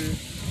speaker.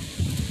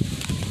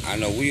 I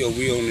know we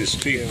on this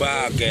street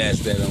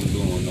podcast that I'm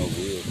doing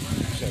over here.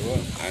 Say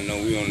what? I know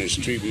we on this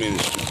street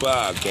ministry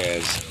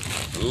podcast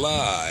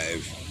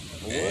live.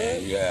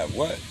 And yeah,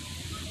 what?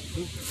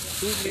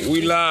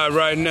 We live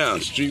right now,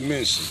 street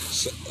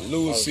ministry,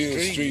 Lucille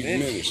Street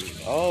Ministry.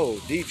 Oh,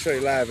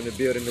 Detroit live in the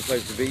building, the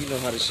place to be. You know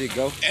how the shit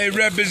go. Hey,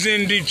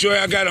 representing Detroit,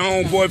 I got a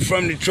homeboy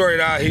from Detroit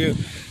out here.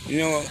 You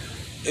know,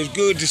 it's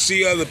good to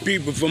see other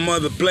people from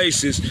other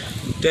places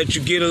that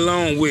you get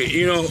along with.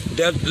 You know,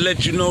 that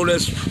let you know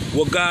that's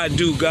what God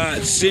do.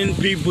 God send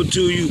people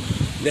to you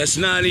that's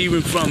not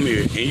even from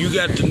here. And you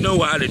got to know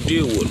how to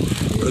deal with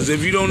them. Because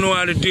if you don't know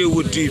how to deal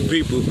with these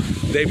people,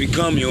 they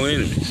become your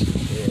enemies.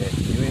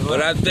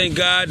 But I thank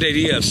God that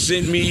He have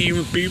sent me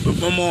even people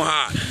from on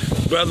high.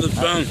 Brother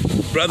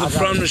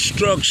from the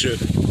structure.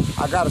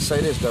 I gotta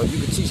say this though, you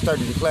can teach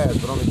 30 to class,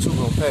 but only 2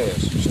 gonna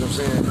pass. You know what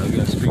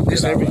I'm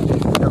saying?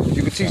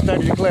 You can teach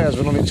 30 to class,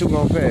 but only 2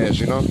 gonna pass,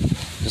 you know?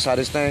 That's how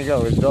this thing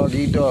go. It's dog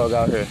eat dog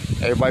out here.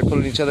 Everybody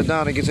pulling each other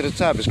down to get to the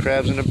top. It's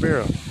crabs in the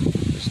barrel.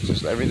 It's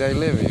just everyday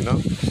living, you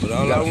know. But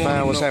all You gotta I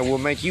find want what will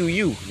make you,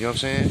 you know what I'm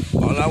saying?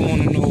 all I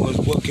want to know is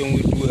what can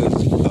we do as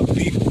a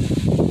people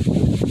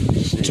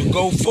to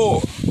go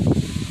forward.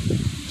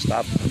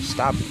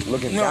 Stop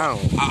looking No, down.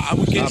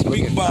 we can Stop speak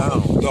looking about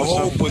down. the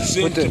whole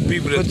percentage of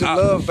people Put that's the out.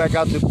 love back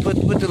out the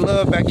put the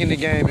love back in the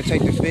game and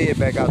take the fear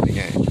back out the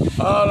game.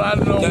 All I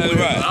know That's is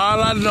right. all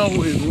I know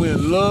is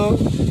when love,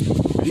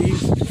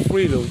 peace,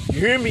 freedom, you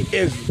hear me,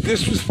 is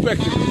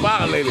disrespected and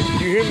violated.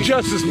 You hear me?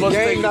 Justice The must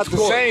take game not its the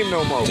course. same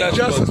no more.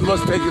 Justice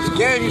must take its The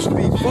game used to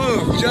be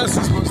fun.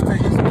 Justice must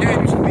take its The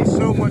game used to be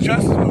so much.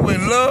 justice.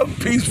 When love,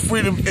 peace,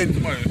 freedom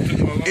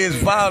is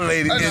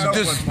violated, is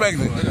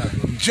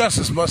disrespected,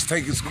 justice must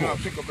take its course.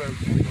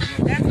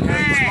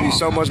 Be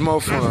so much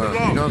more fun.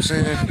 You know what I'm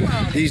saying?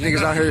 These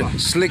niggas out here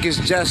slick as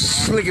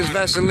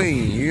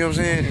Vaseline. You know what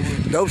I'm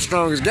saying? Dope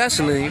strong as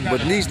gasoline,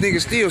 but these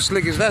niggas still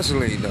slick as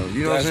Vaseline though.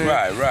 You know That's what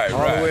I'm saying? right.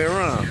 All the way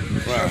around.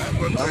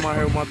 Right. I'm out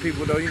here with my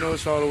people though. You know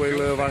it's all the way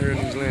love out here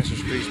in these Lansing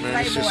streets,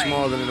 man. This shit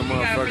smaller than the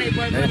motherfucker.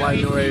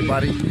 Everybody know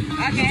everybody.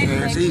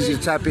 Man, it's easy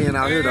to tap in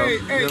out here though. You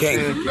know what I'm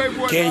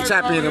saying? Can you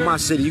tap in my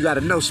city? You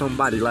gotta know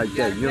somebody like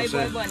that. You know what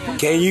I'm saying?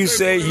 Can you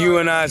say, you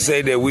and I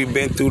say that we've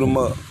been through the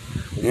mud?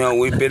 You know,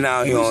 we've been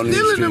out here on these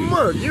Still in the streets.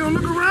 mud. You don't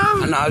look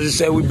around. And I just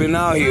say we've been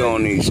out here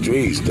on these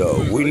streets,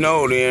 though. We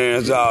know the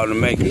end is all to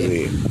make it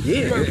here.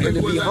 Yeah, and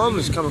to be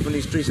homeless coming from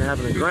these streets and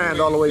having to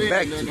grind all the way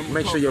back to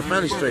make sure your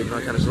family's straight and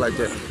all kind of shit like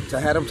that. To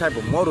have them type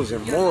of motives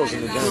and morals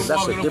in the game,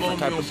 that's a different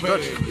type of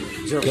structure.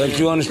 Can't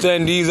you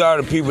understand? These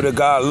are the people that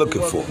God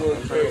looking for.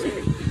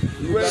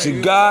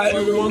 See, God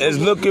is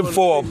looking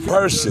for a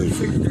person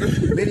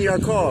Many are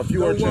called,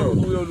 few are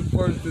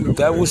chosen.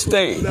 that will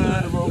stand.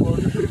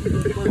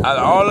 Out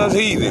of all us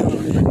heathen,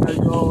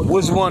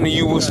 which one of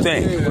you will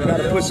stand? You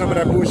gotta put some of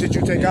that bullshit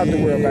you take out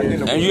the world back in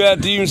the And you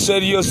have to even say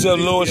to yourself,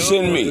 Lord,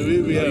 send me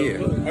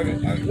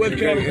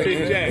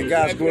in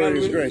God's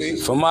glorious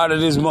grace. from out of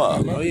this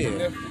mud. Oh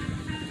yeah.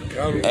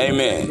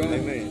 Amen.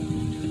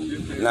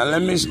 Amen. Now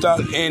let me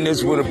start in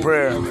this with a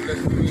prayer.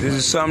 This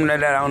is something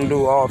that I don't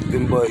do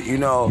often, but you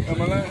know,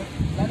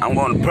 I'm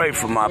going to pray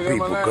for my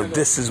people because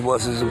this is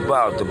what it's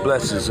about, the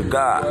blessings of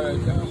God.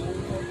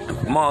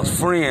 Amongst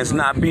friends,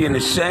 not being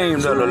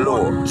ashamed of the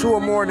Lord. Two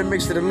or more in the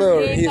mix of the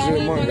love is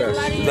among us.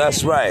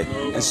 That's right.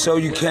 And so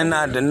you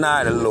cannot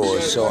deny the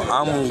Lord. So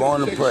I'm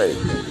going to pray.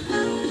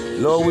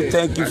 Lord, we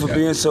thank you for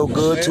being so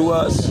good to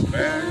us.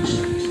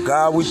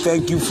 God, we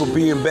thank you for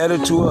being better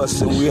to us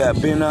than we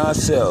have been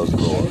ourselves,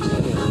 Lord.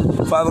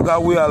 Father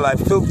God, we are like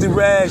filthy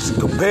rags in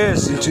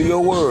comparison to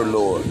your word,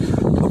 Lord.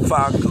 But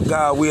Father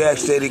God, we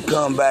ask that it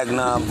come back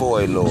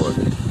non-void, Lord.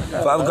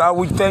 Father God,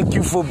 we thank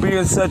you for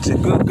being such a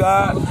good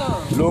God.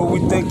 Lord,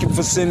 we thank you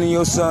for sending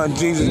your son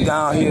Jesus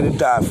down here to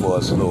die for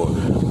us, Lord.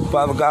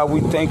 Father God, we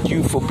thank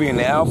you for being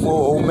the Alpha,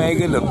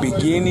 Omega, the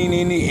beginning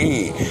and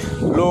the end.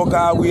 Lord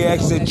God, we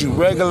ask that you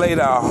regulate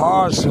our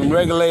hearts and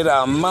regulate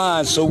our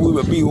minds so we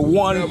will be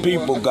one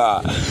people,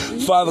 God.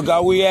 Father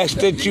God, we ask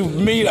that you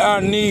meet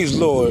our needs,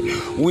 Lord.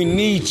 We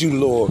need you,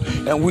 Lord,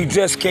 and we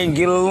just can't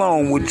get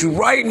along with you.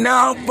 Right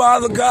now,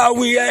 Father God,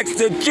 we ask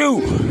that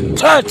you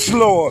touch,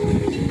 Lord,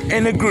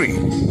 and agree.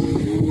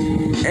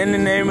 In the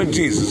name of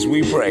Jesus,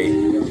 we pray.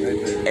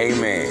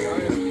 Amen.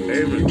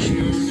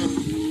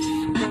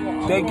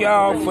 Thank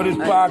y'all for this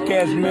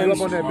podcast, man.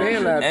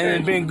 And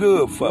it's been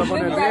good for me.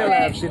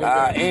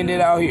 I end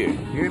it out here. You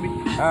hear me?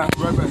 Huh?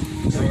 Right back.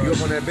 So you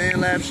up on that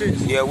band lab shit?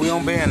 Yeah, we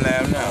on Band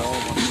Lab now.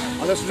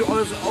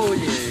 Oh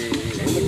yeah.